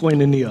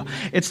subkoinonia.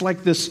 It's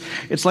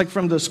like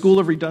from the school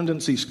of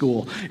redundancy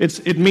school.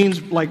 It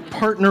means like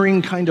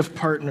partnering kind of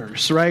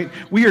partners, right?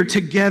 We are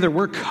together,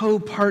 we're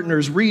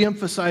co-partners,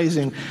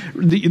 re-emphasizing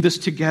this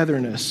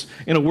togetherness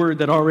in a word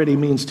that already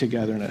means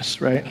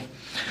togetherness, right?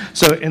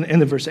 So in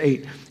the verse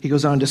 8, he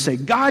goes on to say,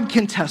 God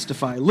can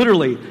testify,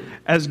 literally,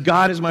 as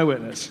God is my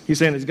witness. He's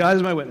saying, as God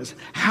is my witness,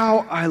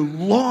 how I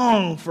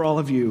long for all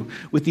of you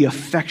with the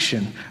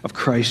affection of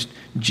Christ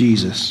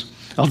Jesus.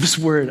 I love this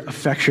word,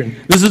 affection.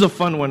 This is a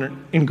fun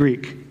one in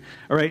Greek,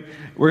 all right?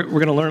 We're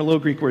going to learn a little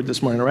Greek word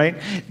this morning, all right?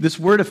 This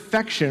word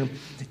affection,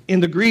 in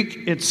the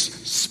Greek, it's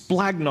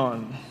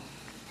splagnon,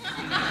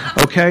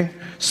 okay?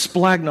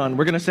 Splagnon.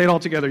 We're going to say it all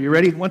together. You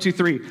ready? 1, 2,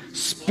 3.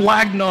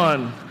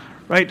 Splagnon.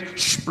 Right?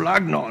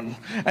 Splagnon.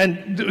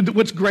 And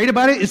what's great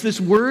about it is this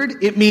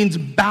word, it means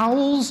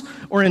bowels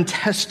or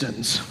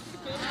intestines.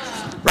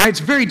 Right?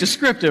 It's very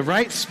descriptive,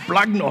 right?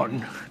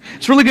 Splagnon.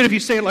 It's really good if you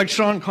say it like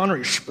Sean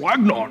Connery.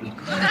 Splagnon.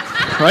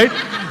 Right?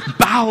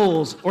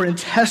 Bowels or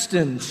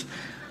intestines.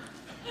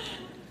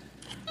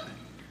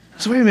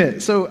 So wait a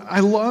minute. So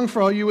I long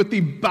for all you with the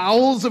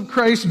bowels of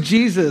Christ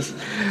Jesus.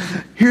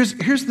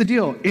 Here's the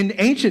deal. In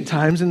ancient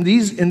times, in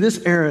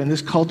this era, in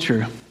this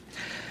culture,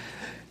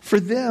 for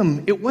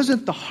them, it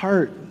wasn't the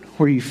heart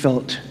where you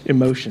felt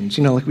emotions.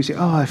 You know, like we say,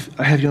 oh,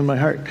 I have you in my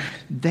heart.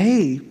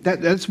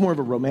 That's more of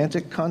a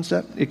romantic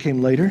concept. It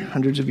came later,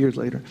 hundreds of years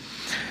later.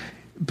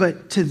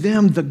 But to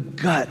them, the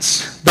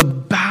guts, the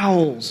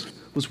bowels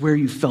was where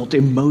you felt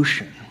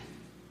emotion.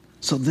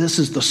 So this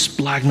is the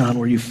splagnon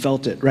where you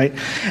felt it, right?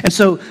 And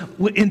so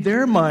in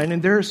their mind,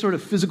 in their sort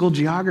of physical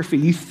geography,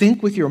 you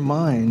think with your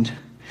mind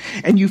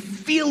and you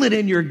feel it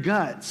in your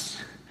guts.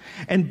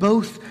 And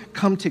both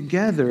come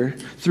together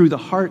through the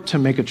heart to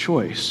make a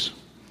choice.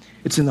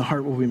 It's in the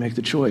heart where we make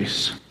the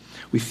choice.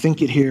 We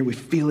think it here, we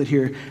feel it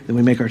here, then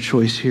we make our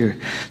choice here.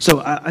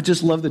 So I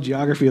just love the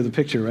geography of the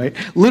picture, right?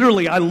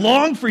 Literally, I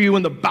long for you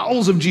in the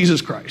bowels of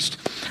Jesus Christ.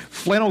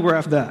 Flannel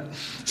graph that.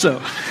 So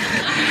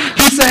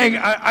he's saying,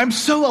 I'm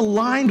so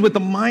aligned with the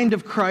mind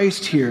of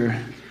Christ here,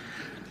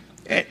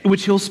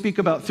 which he'll speak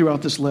about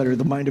throughout this letter,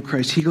 the mind of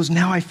Christ. He goes,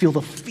 now I feel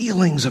the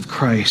feelings of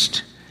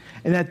Christ.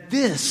 And that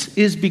this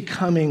is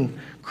becoming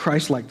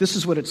Christ-like. This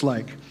is what it's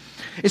like.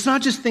 It's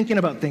not just thinking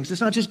about things.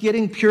 It's not just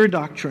getting pure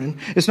doctrine.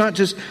 It's not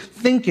just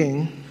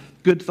thinking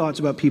good thoughts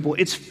about people.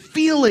 It's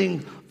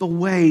feeling the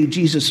way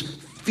Jesus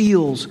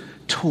feels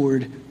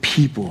toward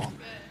people.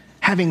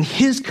 Having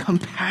his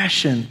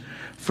compassion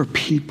for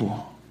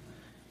people.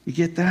 You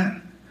get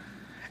that?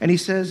 And he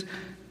says,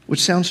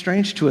 which sounds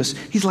strange to us,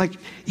 he's like,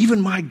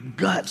 even my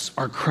guts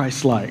are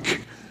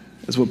Christ-like,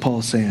 is what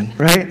Paul's saying,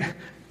 right?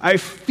 I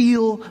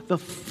feel the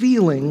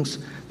feelings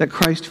that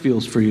Christ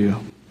feels for you.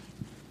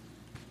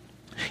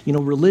 You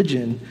know,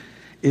 religion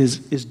is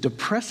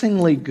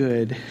depressingly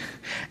good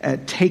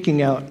at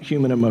taking out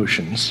human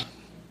emotions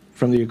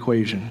from the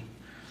equation,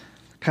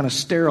 kind of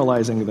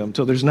sterilizing them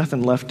till there's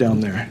nothing left down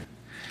there,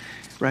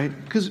 right?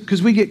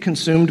 Because we get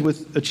consumed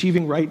with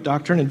achieving right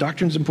doctrine, and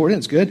doctrine's important,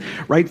 it's good,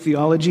 right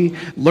theology,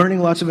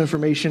 learning lots of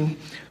information,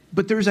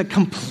 but there's a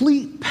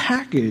complete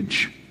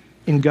package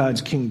in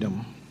God's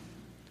kingdom.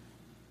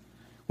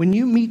 When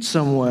you meet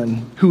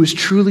someone who is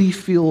truly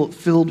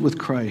filled with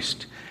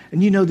Christ,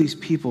 and you know these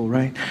people,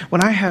 right?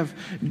 When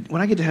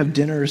I get to have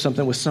dinner or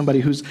something with somebody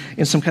who's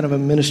in some kind of a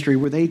ministry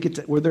where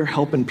they're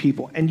helping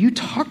people, and you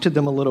talk to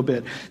them a little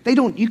bit,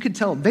 you could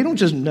tell they don't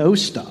just know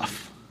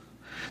stuff.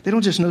 They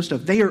don't just know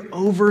stuff. They are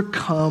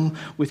overcome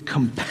with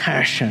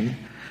compassion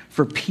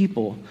for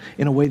people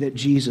in a way that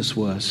Jesus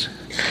was.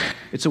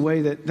 It's a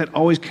way that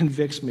always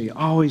convicts me,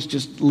 always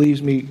just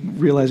leaves me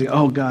realizing,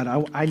 oh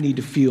God, I need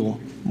to feel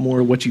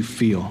more what you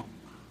feel,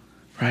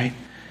 right?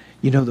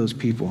 You know those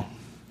people.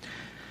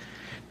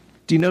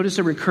 Do you notice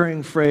a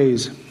recurring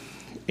phrase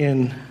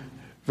in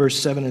verse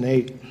 7 and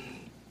 8?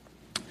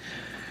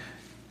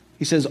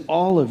 He says,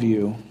 all of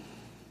you,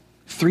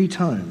 3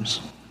 times.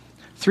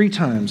 3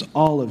 times,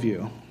 all of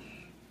you.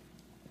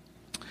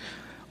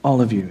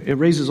 All of you. It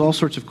raises all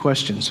sorts of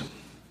questions.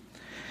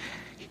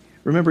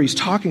 Remember, he's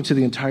talking to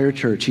the entire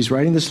church. He's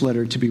writing this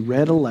letter to be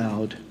read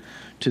aloud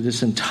to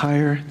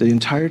the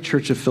entire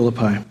church of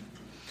Philippi.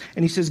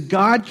 And he says,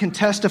 God can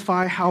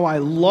testify how I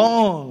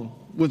long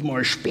with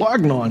my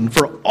splagnon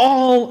for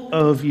all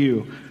of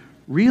you.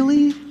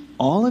 Really?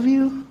 All of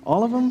you?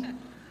 All of them?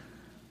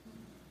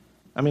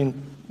 I mean,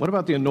 what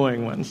about the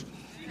annoying ones?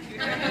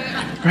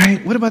 Right?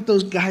 What about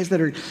those guys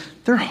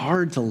they're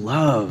hard to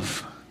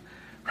love?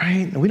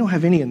 Right? And we don't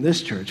have any in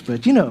this church,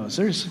 but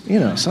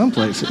there's, some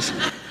places.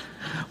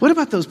 What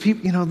about those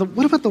people,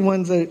 what about the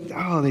ones that,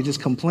 they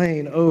just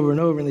complain over and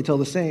over and they tell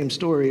the same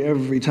story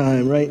every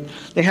time, right?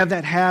 They have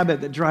that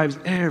habit that drives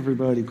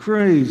everybody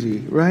crazy,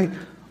 right?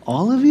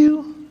 All of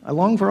you? I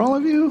long for all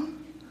of you?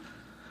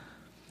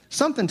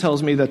 Something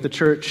tells me that the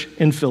church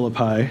in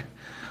Philippi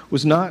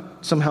was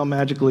not somehow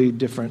magically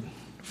different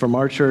from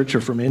our church or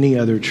from any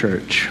other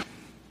church,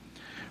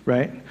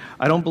 right?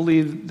 I don't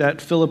believe that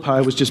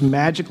Philippi was just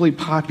magically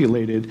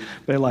populated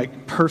by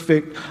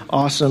perfect,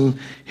 awesome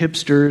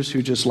hipsters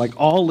who just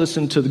all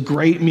listened to the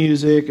great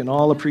music and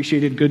all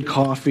appreciated good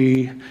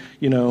coffee.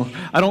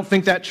 I don't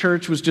think that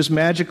church was just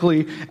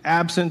magically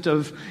absent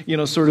of,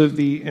 sort of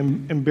the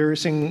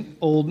embarrassing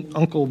old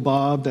Uncle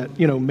Bob that,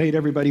 made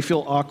everybody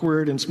feel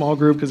awkward in small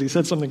group because he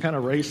said something kind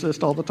of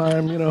racist all the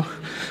time,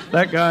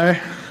 that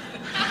guy.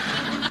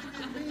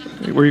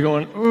 Where you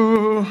going,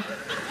 ooh.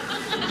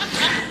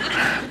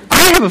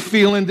 I have a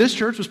feeling this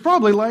church was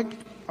probably like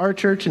our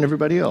church and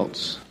everybody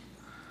else.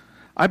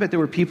 I bet there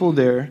were people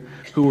there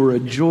who were a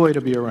joy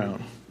to be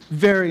around,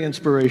 very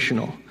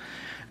inspirational.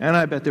 And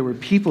I bet there were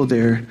people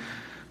there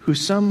who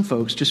some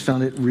folks just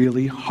found it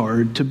really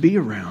hard to be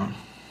around.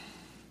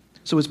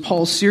 So is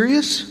Paul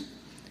serious?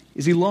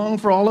 Is he long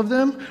for all of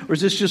them? Or is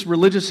this just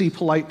religiously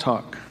polite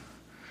talk?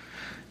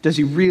 Does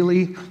he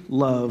really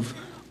love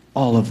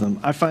all of them?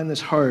 I find this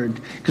hard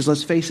because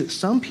let's face it,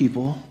 some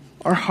people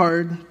are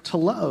hard to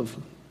love.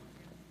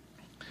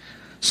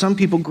 Some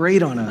people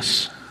grate on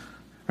us,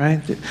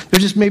 right? They're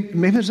just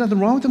maybe there's nothing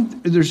wrong with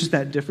them. There's just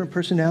that different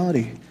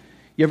personality.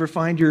 You ever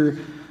find your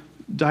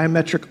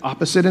diametric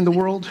opposite in the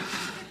world,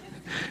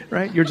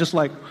 right? You're just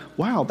like,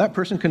 wow, that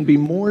person can be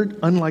more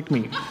unlike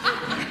me,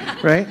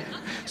 right?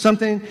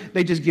 Something,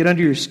 they just get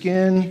under your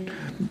skin.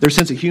 Their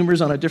sense of humor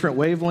is on a different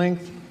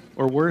wavelength,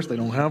 or worse, they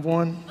don't have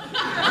one,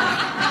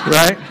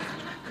 right?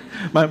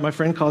 My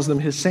friend calls them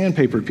his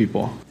sandpaper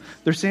people.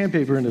 They're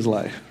sandpaper in his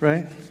life,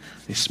 right?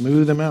 They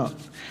smooth them out.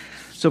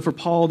 So for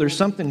Paul, there's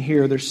something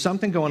here, there's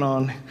something going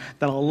on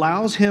that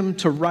allows him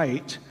to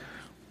write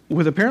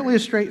with apparently a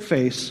straight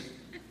face,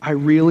 I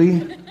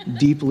really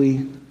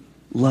deeply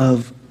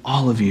love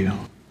all of you.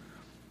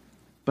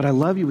 But I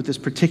love you with this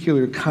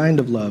particular kind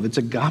of love. It's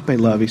agape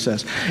love, he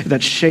says,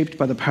 that's shaped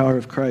by the power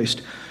of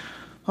Christ.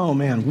 Oh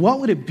man, what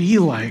would it be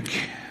like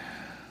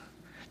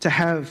to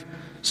have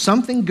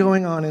something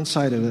going on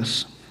inside of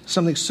us,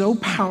 something so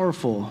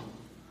powerful,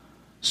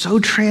 so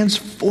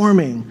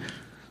transforming,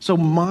 so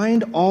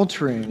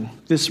mind-altering,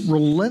 this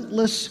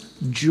relentless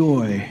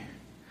joy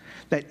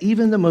that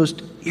even the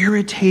most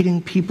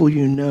irritating people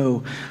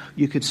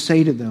you could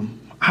say to them,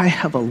 I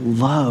have a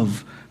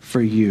love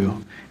for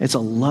you. It's a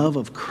love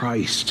of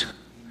Christ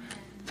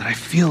that I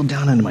feel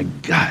down into my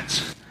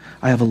guts.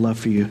 I have a love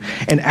for you.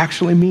 And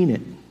actually mean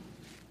it.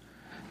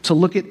 To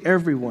look at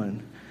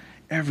everyone,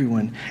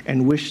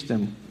 and wish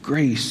them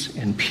grace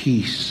and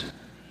peace.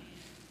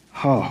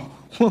 Oh,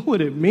 what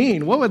would it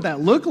mean? What would that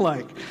look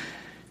like?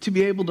 To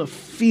be able to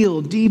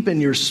feel deep in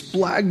your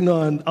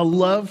splagnon a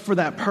love for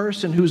that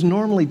person who's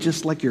normally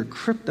just like your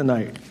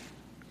kryptonite.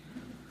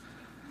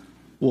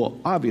 Well,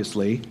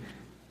 obviously,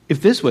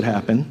 if this would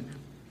happen,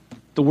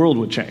 the world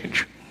would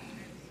change.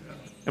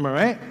 Am I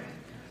right?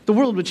 The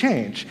world would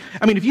change.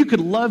 I mean, if you could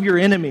love your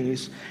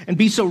enemies and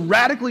be so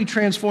radically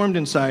transformed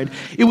inside,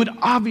 it would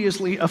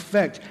obviously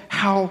affect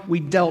how we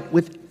dealt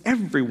with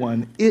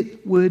everyone.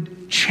 It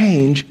would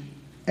change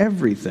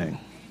everything.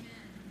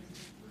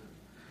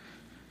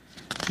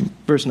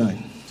 Verse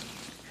 9.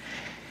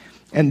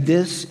 And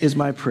this is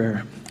my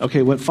prayer.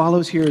 Okay, what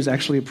follows here is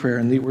actually a prayer,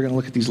 and we're going to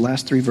look at these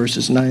last three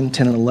verses, 9,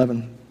 10, and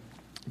 11.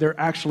 They're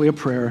actually a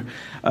prayer,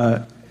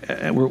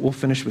 and we'll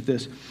finish with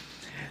this.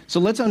 So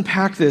let's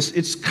unpack this.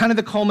 It's kind of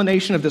the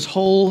culmination of this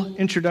whole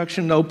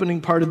introduction, the opening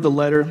part of the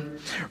letter.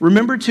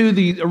 Remember, too,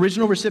 the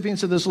original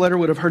recipients of this letter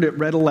would have heard it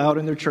read aloud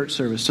in their church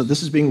service. So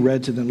this is being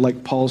read to them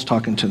like Paul's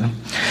talking to them.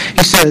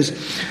 He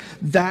says,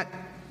 that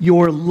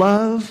your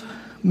love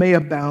may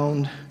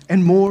abound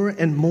and more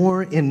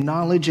in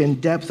knowledge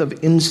and depth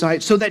of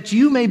insight, so that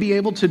you may be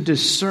able to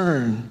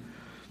discern,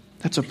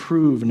 that's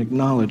approve and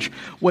acknowledge,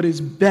 what is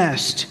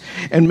best,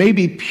 and may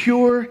be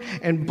pure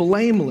and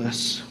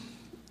blameless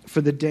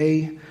for the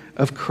day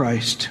of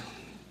Christ.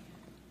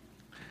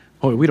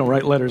 Oh, we don't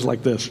write letters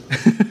like this,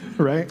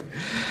 right?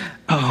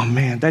 Oh,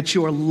 man, that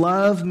your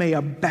love may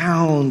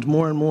abound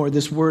more and more.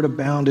 This word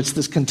abound, it's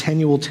this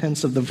continual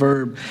tense of the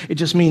verb. It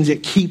just means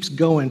it keeps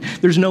going.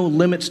 There's no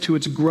limits to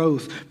its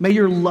growth. May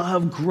your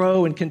love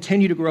grow and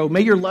continue to grow.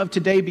 May your love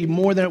today be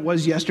more than it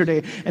was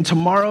yesterday, and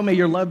tomorrow may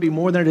your love be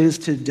more than it is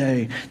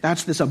today.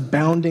 That's this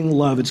abounding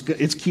love.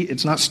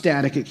 It's not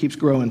static. It keeps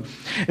growing.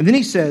 And then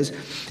he says,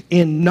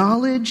 in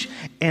knowledge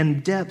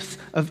and depth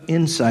of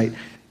insight.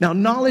 Now,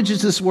 knowledge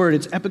is this word.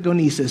 It's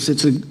epigonesis.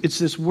 It's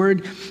this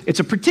word. It's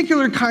a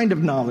particular kind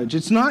of knowledge.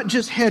 It's not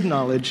just head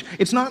knowledge.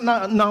 It's not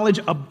knowledge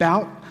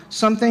about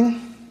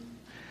something.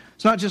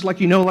 It's not just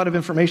like you know a lot of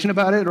information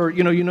about it, or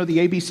you know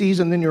the ABCs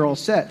and then you're all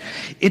set.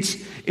 It's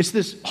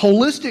this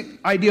holistic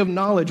idea of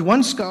knowledge.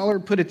 One scholar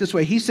put it this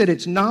way. He said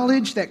it's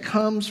knowledge that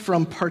comes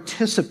from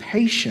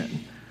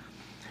participation.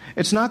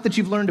 It's not that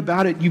you've learned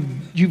about it.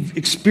 You've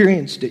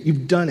experienced it.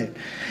 You've done it.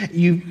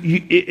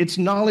 It's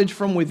knowledge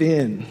from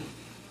within.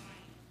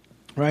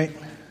 Right?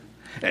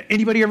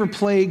 Anybody ever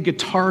play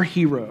Guitar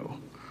Hero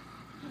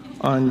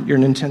on your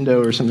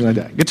Nintendo or something like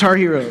that? Guitar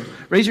Hero.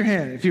 Raise your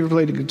hand if you ever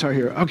played a Guitar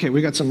Hero. Okay,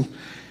 we got some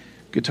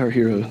Guitar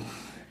Hero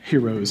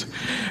heroes.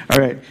 All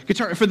right.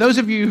 For those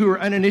of you who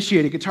are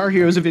uninitiated, Guitar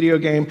Hero is a video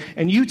game,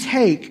 and you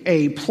take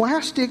a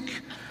plastic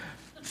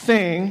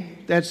thing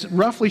that's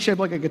roughly shaped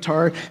like a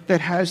guitar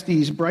that has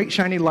these bright,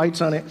 shiny lights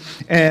on it,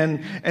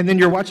 and then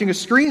you're watching a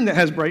screen that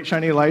has bright,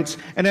 shiny lights,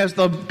 and as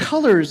the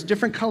colors,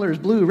 different colors,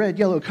 blue, red,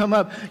 yellow, come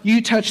up,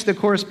 you touch the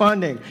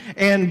corresponding.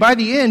 And by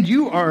the end,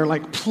 you are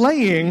like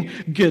playing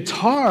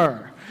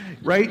guitar,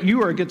 right?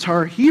 You are a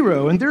guitar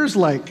hero, and there's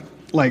like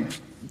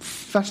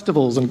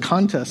festivals and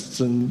contests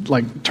and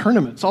like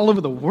tournaments all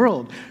over the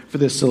world for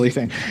this silly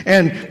thing.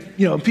 And,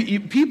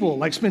 people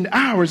like spend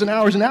hours and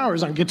hours and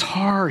hours on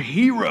Guitar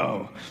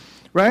Hero,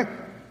 right?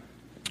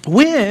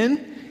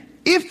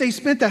 If they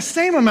spent that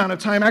same amount of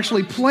time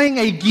actually playing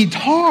a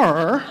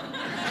guitar,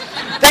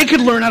 they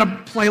could learn how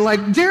to play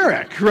like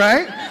Derek,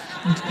 right?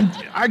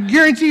 I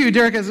guarantee you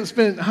Derek hasn't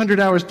spent 100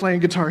 hours playing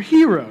Guitar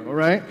Hero,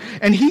 right?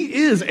 And he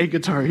is a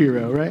guitar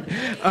hero, right?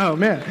 Oh,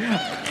 man.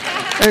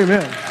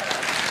 Amen.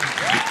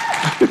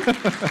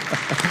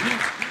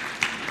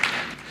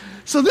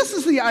 So this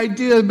is the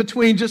idea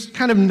between just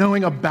kind of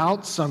knowing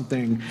about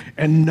something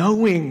and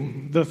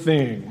knowing the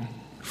thing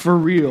for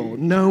real,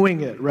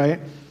 knowing it, right?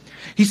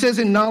 He says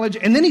in knowledge,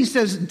 and then he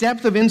says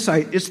depth of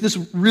insight. It's this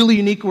really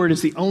unique word.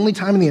 It's the only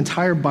time in the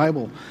entire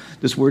Bible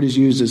this word is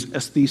used as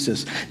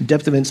aesthesis.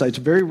 Depth of insight. It's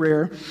very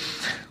rare.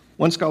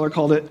 One scholar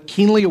called it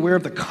keenly aware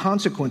of the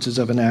consequences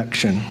of an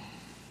action.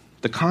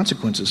 The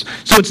consequences.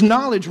 So it's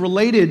knowledge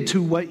related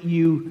to what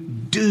you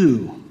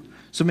do.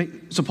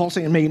 So Paul's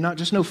saying, may you not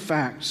just know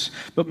facts,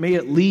 but may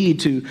it lead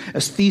to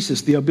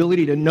aesthesis, the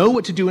ability to know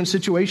what to do in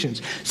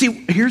situations.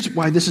 See, here's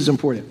why this is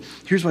important.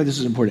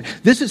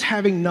 This is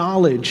having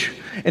knowledge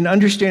and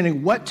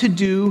understanding what to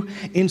do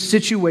in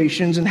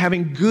situations and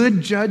having good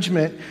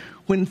judgment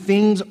when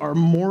things are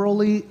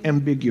morally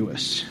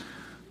ambiguous.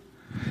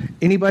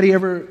 Anybody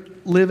ever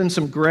live in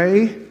some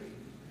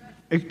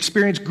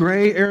experience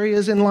gray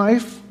areas in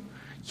life?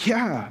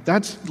 Yeah,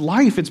 that's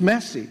life. It's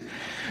messy.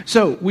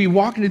 So we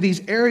walk into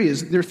these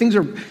areas.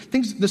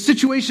 The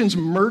situation's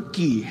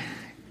murky.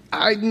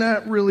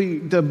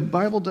 The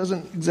Bible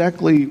doesn't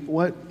exactly,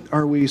 what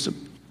are we,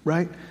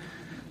 right?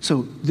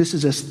 So this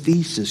is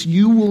aesthesis.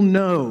 You will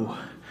know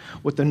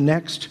what the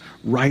next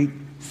right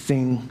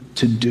thing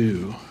to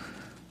do.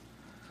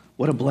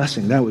 What a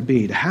blessing that would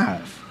be to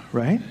have,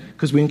 right?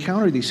 Because we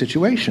encounter these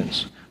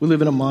situations. We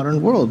live in a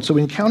modern world, so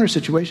we encounter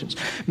situations.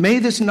 May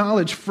this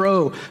knowledge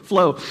flow.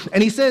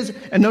 And he says,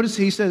 and notice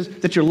he says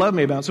that your love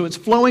may abound. So it's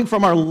flowing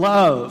from our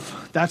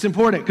love. That's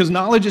important, because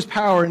knowledge is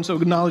power, and so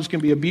knowledge can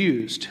be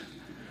abused.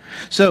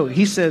 So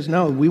he says,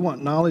 no, we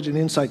want knowledge and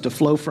insight to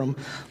flow from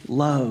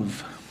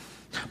love.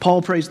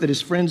 Paul prays that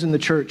his friends in the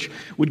church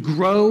would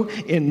grow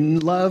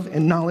in love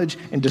and knowledge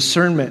and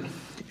discernment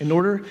in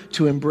order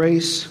to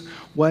embrace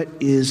what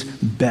is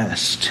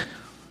best.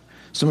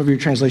 Some of your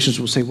translations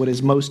will say what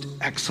is most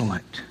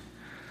excellent.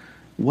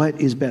 What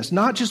is best?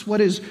 Not just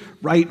what is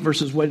right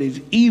versus what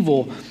is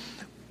evil,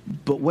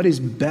 but what is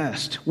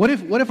best? What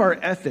if our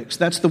ethics,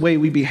 that's the way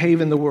we behave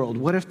in the world,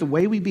 what if the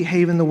way we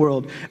behave in the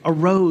world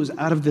arose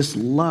out of this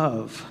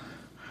love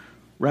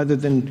rather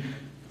than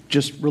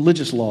just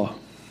religious law?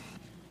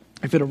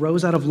 If it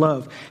arose out of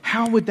love,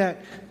 how would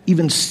that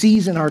even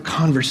season our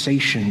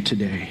conversation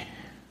today?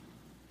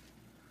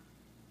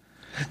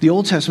 The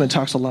Old Testament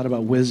talks a lot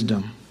about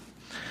wisdom.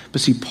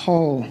 But see,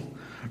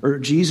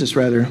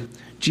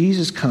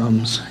 Jesus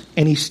comes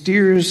and he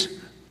steers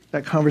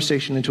that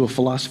conversation into a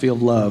philosophy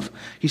of love.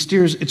 He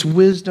steers its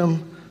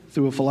wisdom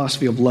through a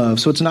philosophy of love.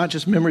 So it's not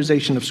just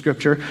memorization of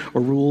scripture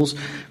or rules,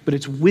 but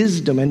it's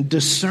wisdom and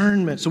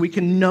discernment so we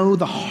can know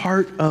the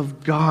heart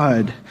of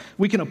God.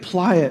 We can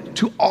apply it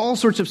to all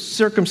sorts of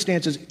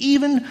circumstances,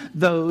 even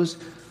those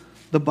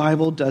the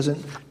Bible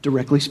doesn't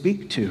directly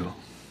speak to.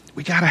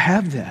 We got to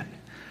have that,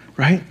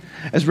 right?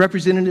 As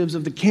representatives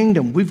of the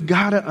kingdom, we've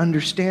got to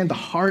understand the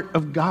heart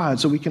of God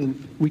so we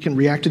can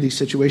react to these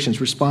situations,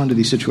 respond to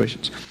these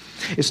situations.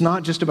 It's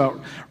not just about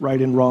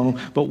right and wrong,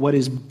 but what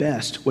is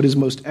best, what is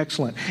most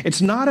excellent.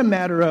 It's not a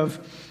matter of,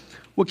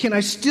 well, can I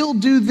still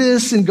do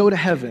this and go to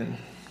heaven?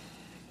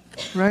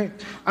 Right?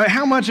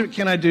 How much of it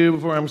can I do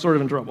before I'm sort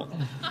of in trouble?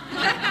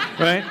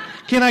 Right?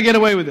 Can I get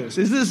away with this?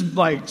 Is this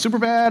like super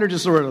bad or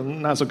just sort of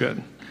not so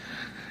good?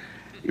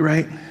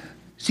 Right?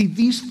 See,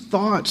 these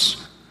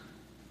thoughts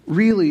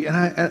really,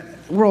 and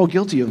we're all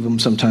guilty of them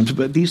sometimes,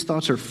 but these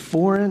thoughts are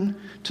foreign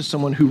to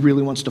someone who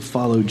really wants to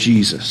follow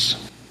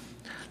Jesus.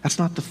 That's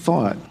not the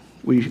thought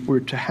we're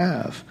to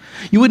have.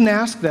 You wouldn't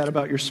ask that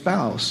about your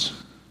spouse.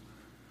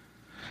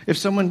 If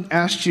someone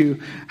asked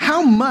you,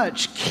 how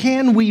much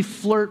can we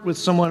flirt with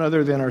someone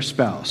other than our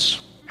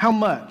spouse? How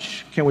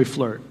much can we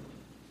flirt?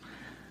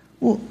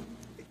 Well,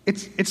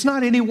 it's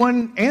not any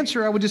one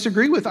answer I would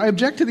disagree with. I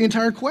object to the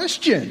entire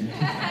question.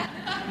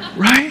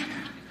 Right?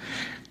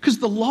 Because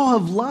the law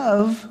of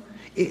love,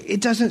 it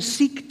doesn't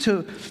seek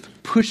to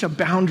push a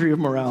boundary of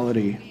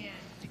morality.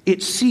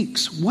 It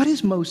seeks what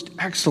is most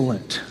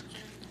excellent.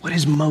 What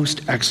is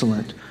most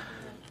excellent?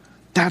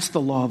 That's the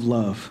law of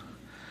love.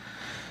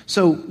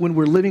 So when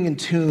we're living in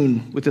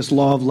tune with this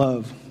law of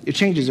love, it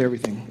changes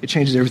everything. It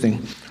changes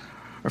everything.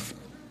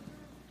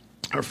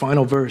 Our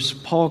final verse,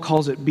 Paul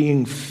calls it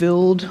being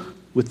filled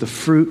with the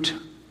fruit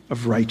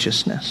of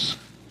righteousness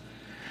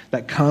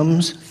that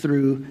comes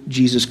through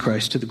Jesus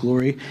Christ to the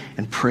glory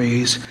and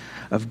praise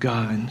of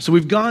God. So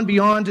we've gone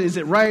beyond, is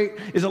it right?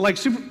 Is it like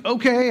super,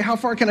 okay, how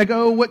far can I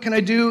go? What can I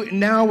do? And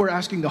now we're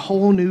asking a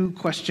whole new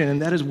question,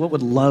 and that is, what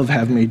would love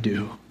have me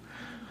do?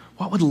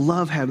 What would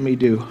love have me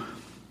do?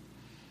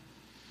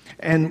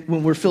 And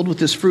when we're filled with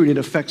this fruit, it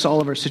affects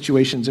all of our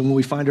situations. And when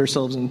we find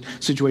ourselves in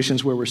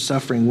situations where we're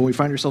suffering, when we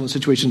find ourselves in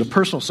situations of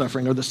personal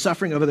suffering or the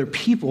suffering of other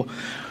people,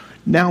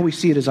 now we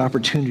see it as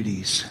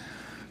opportunities.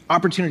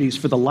 Opportunities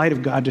for the light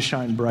of God to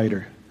shine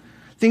brighter.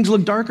 Things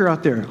look darker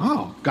out there.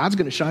 Oh, God's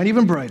going to shine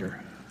even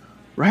brighter,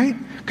 right?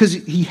 Because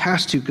he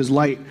has to, because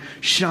light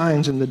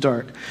shines in the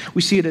dark.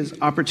 We see it as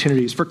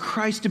opportunities for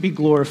Christ to be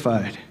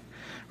glorified,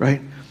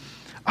 right?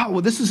 Oh,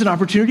 well, this is an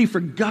opportunity for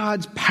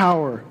God's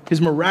power,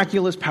 his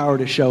miraculous power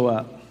to show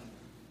up,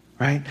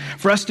 right?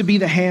 For us to be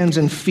the hands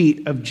and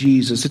feet of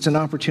Jesus. It's an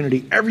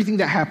opportunity. Everything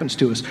that happens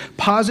to us,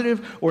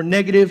 positive or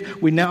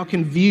negative, we now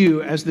can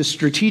view as this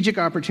strategic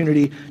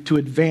opportunity to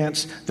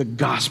advance the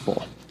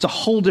gospel. It's a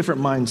whole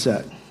different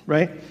mindset,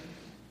 right?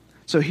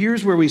 So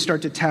here's where we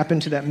start to tap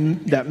into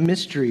that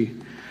mystery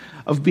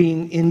of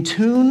being in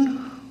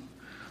tune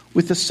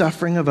with the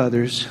suffering of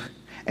others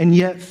and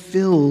yet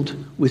filled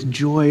with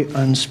joy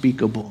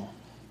unspeakable.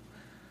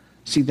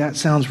 See, that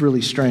sounds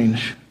really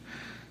strange.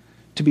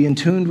 To be in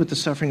tune with the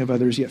suffering of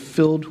others, yet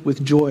filled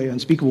with joy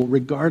unspeakable,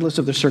 regardless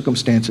of the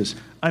circumstances.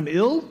 I'm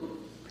ill?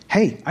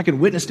 Hey, I can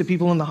witness to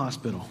people in the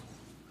hospital.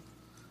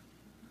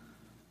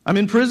 I'm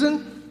in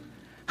prison?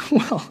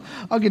 Well,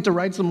 I'll get to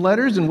write some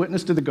letters and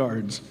witness to the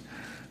guards.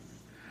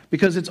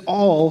 Because it's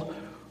all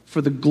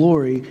for the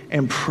glory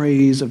and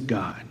praise of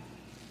God.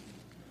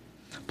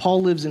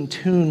 Paul lives in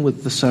tune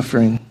with the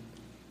suffering,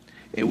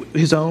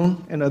 his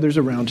own and others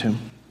around him.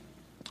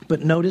 But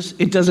notice,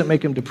 it doesn't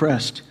make him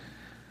depressed.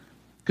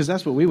 Because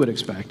that's what we would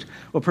expect.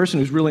 Well, a person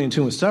who's really in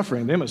tune with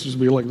suffering, they must just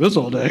be like this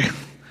all day,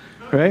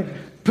 right?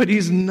 But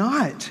he's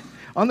not.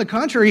 On the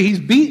contrary, he's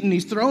beaten,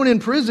 he's thrown in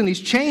prison, he's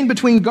chained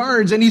between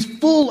guards, and he's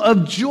full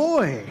of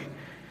joy.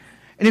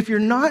 And if you're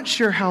not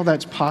sure how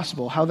that's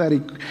possible, how that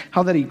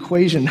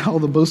equation, how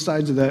the both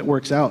sides of that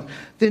works out,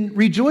 then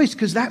rejoice,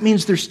 because that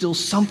means there's still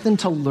something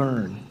to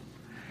learn,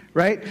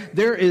 right?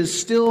 There is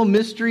still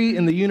mystery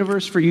in the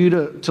universe for you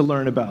to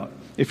learn about,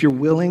 if you're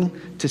willing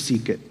to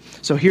seek it.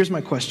 So here's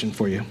my question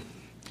for you.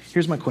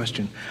 Here's my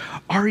question.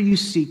 Are you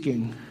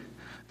seeking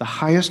the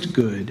highest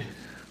good,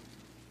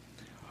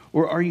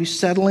 or are you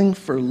settling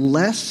for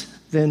less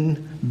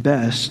than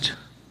best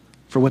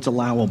for what's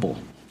allowable?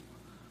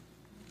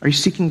 Are you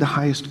seeking the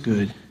highest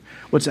good?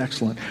 what's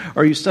excellent?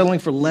 Or are you settling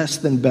for less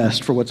than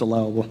best for what's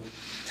allowable?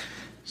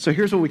 So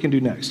here's what we can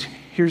do next.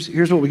 Here's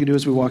what we can do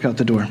as we walk out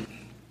the door.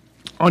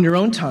 On your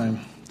own time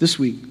this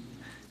week,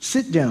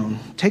 sit down,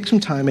 take some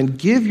time, and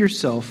give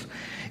yourself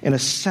an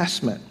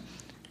assessment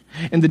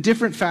in the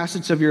different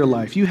facets of your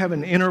life. You have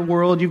an inner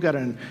world, you've got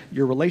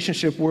your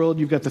relationship world,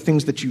 you've got the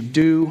things that you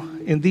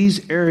do. In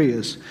these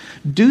areas,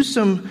 do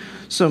some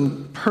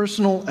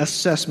personal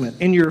assessment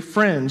in your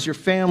friends, your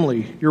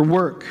family, your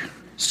work,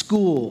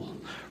 school,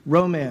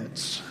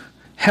 romance,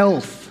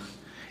 health,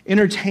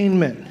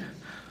 entertainment,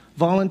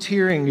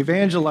 volunteering,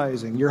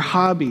 evangelizing, your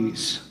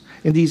hobbies.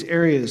 In these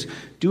areas,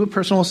 do a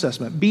personal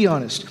assessment. Be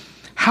honest.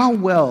 How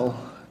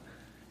well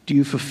do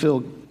you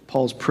fulfill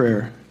Paul's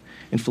prayer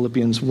in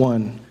Philippians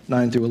 1,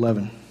 9 through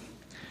 11?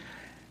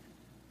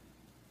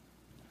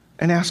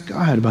 And ask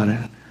God about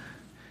it.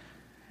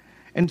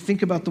 And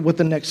think about what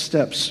the next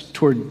steps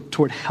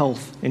toward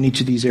health in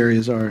each of these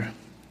areas are.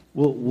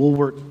 We'll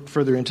work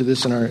further into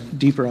this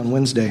deeper on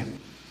Wednesday.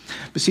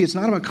 But see, it's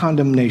not about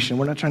condemnation.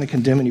 We're not trying to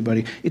condemn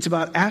anybody. It's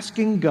about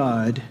asking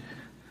God,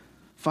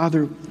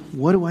 Father,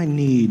 what do I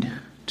need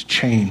to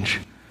change?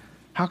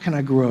 How can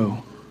I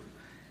grow?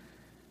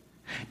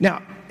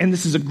 Now, and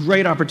this is a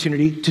great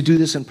opportunity to do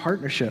this in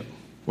partnership.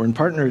 We're in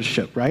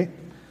partnership, right?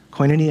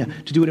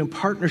 Koinonia, to do it in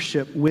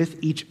partnership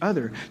with each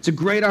other. It's a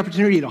great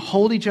opportunity to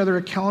hold each other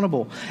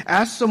accountable.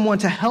 Ask someone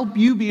to help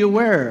you be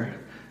aware,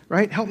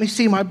 right? Help me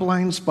see my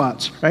blind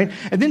spots, right?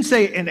 And then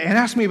say, and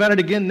ask me about it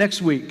again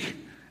next week.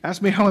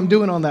 Ask me how I'm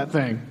doing on that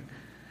thing.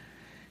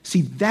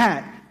 See,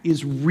 that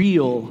is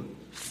real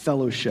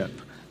fellowship.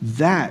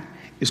 That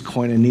is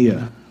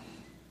koinonia.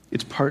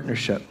 It's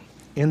partnership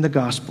in the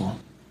gospel.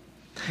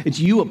 It's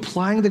you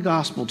applying the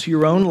gospel to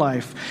your own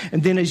life,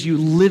 and then as you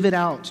live it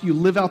out, you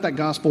live out that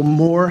gospel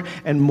more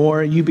and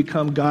more, you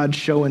become God's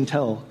show and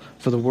tell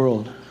for the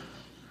world.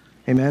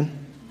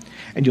 Amen?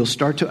 And you'll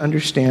start to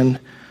understand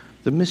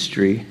the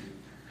mystery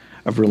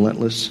of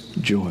relentless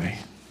joy.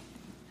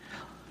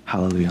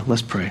 Hallelujah.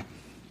 Let's pray.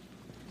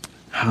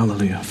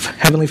 Hallelujah.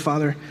 Heavenly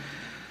Father,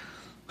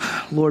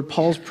 Lord,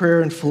 Paul's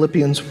prayer in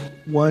Philippians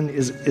 1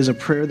 is a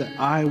prayer that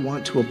I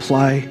want to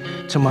apply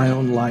to my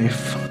own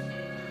life.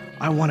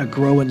 I want to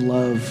grow in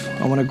love.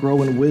 I want to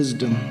grow in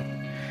wisdom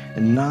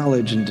and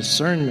knowledge and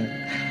discernment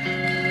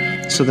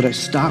so that I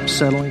stop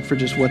settling for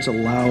just what's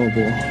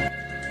allowable,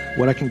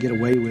 what I can get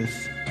away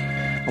with.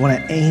 I want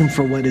to aim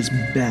for what is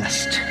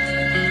best.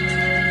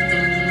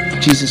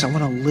 Jesus, I want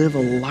to live a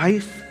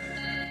life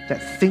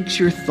that thinks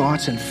your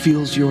thoughts and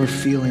feels your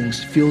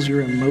feelings, feels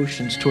your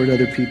emotions toward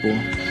other people.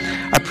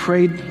 I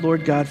prayed,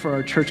 Lord God, for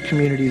our church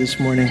community this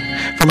morning,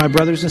 for my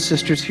brothers and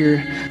sisters here,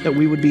 that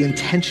we would be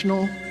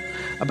intentional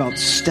about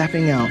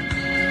stepping out,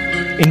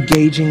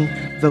 engaging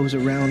those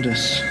around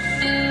us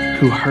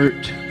who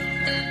hurt.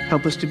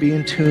 Help us to be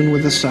in tune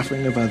with the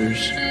suffering of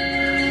others.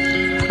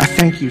 I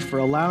thank you for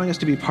allowing us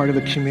to be part of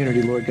a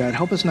community, Lord God.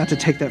 Help us not to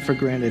take that for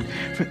granted.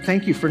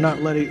 Thank you for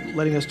not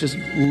letting us just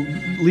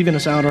leaving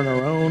us out on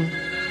our own,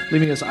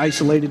 leaving us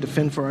isolated to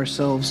fend for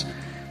ourselves.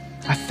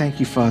 I thank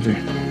you, Father,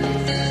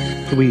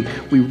 that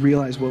we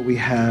realize what we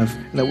have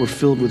and that we're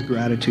filled with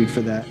gratitude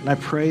for that. And I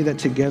pray that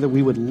together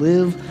we would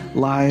live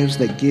lives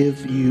that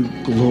give you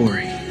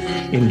glory.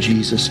 In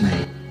Jesus'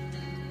 name,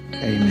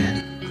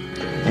 amen.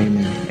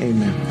 Amen.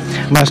 Amen.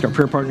 I'm going to ask our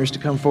prayer partners to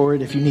come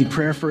forward. If you need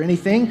prayer for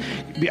anything,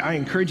 I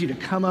encourage you to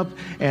come up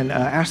and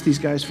ask these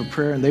guys for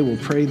prayer, and they will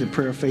pray the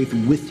prayer of faith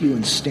with you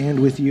and stand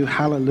with you.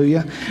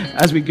 Hallelujah.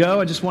 As we go,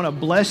 I just want to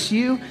bless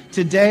you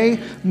today.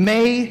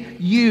 May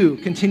you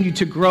continue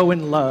to grow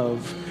in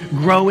love,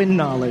 grow in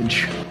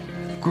knowledge,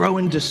 grow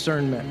in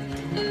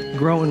discernment,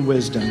 grow in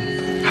wisdom.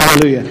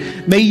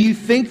 Hallelujah. May you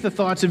think the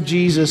thoughts of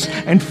Jesus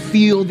and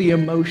feel the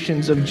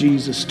emotions of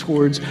Jesus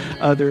towards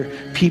other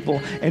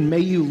people. And may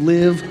you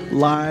live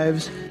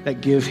lives that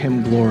give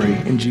him glory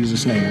in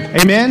Jesus' name.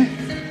 Amen.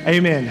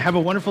 Amen. Have a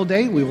wonderful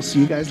day. We will see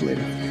you guys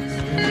later.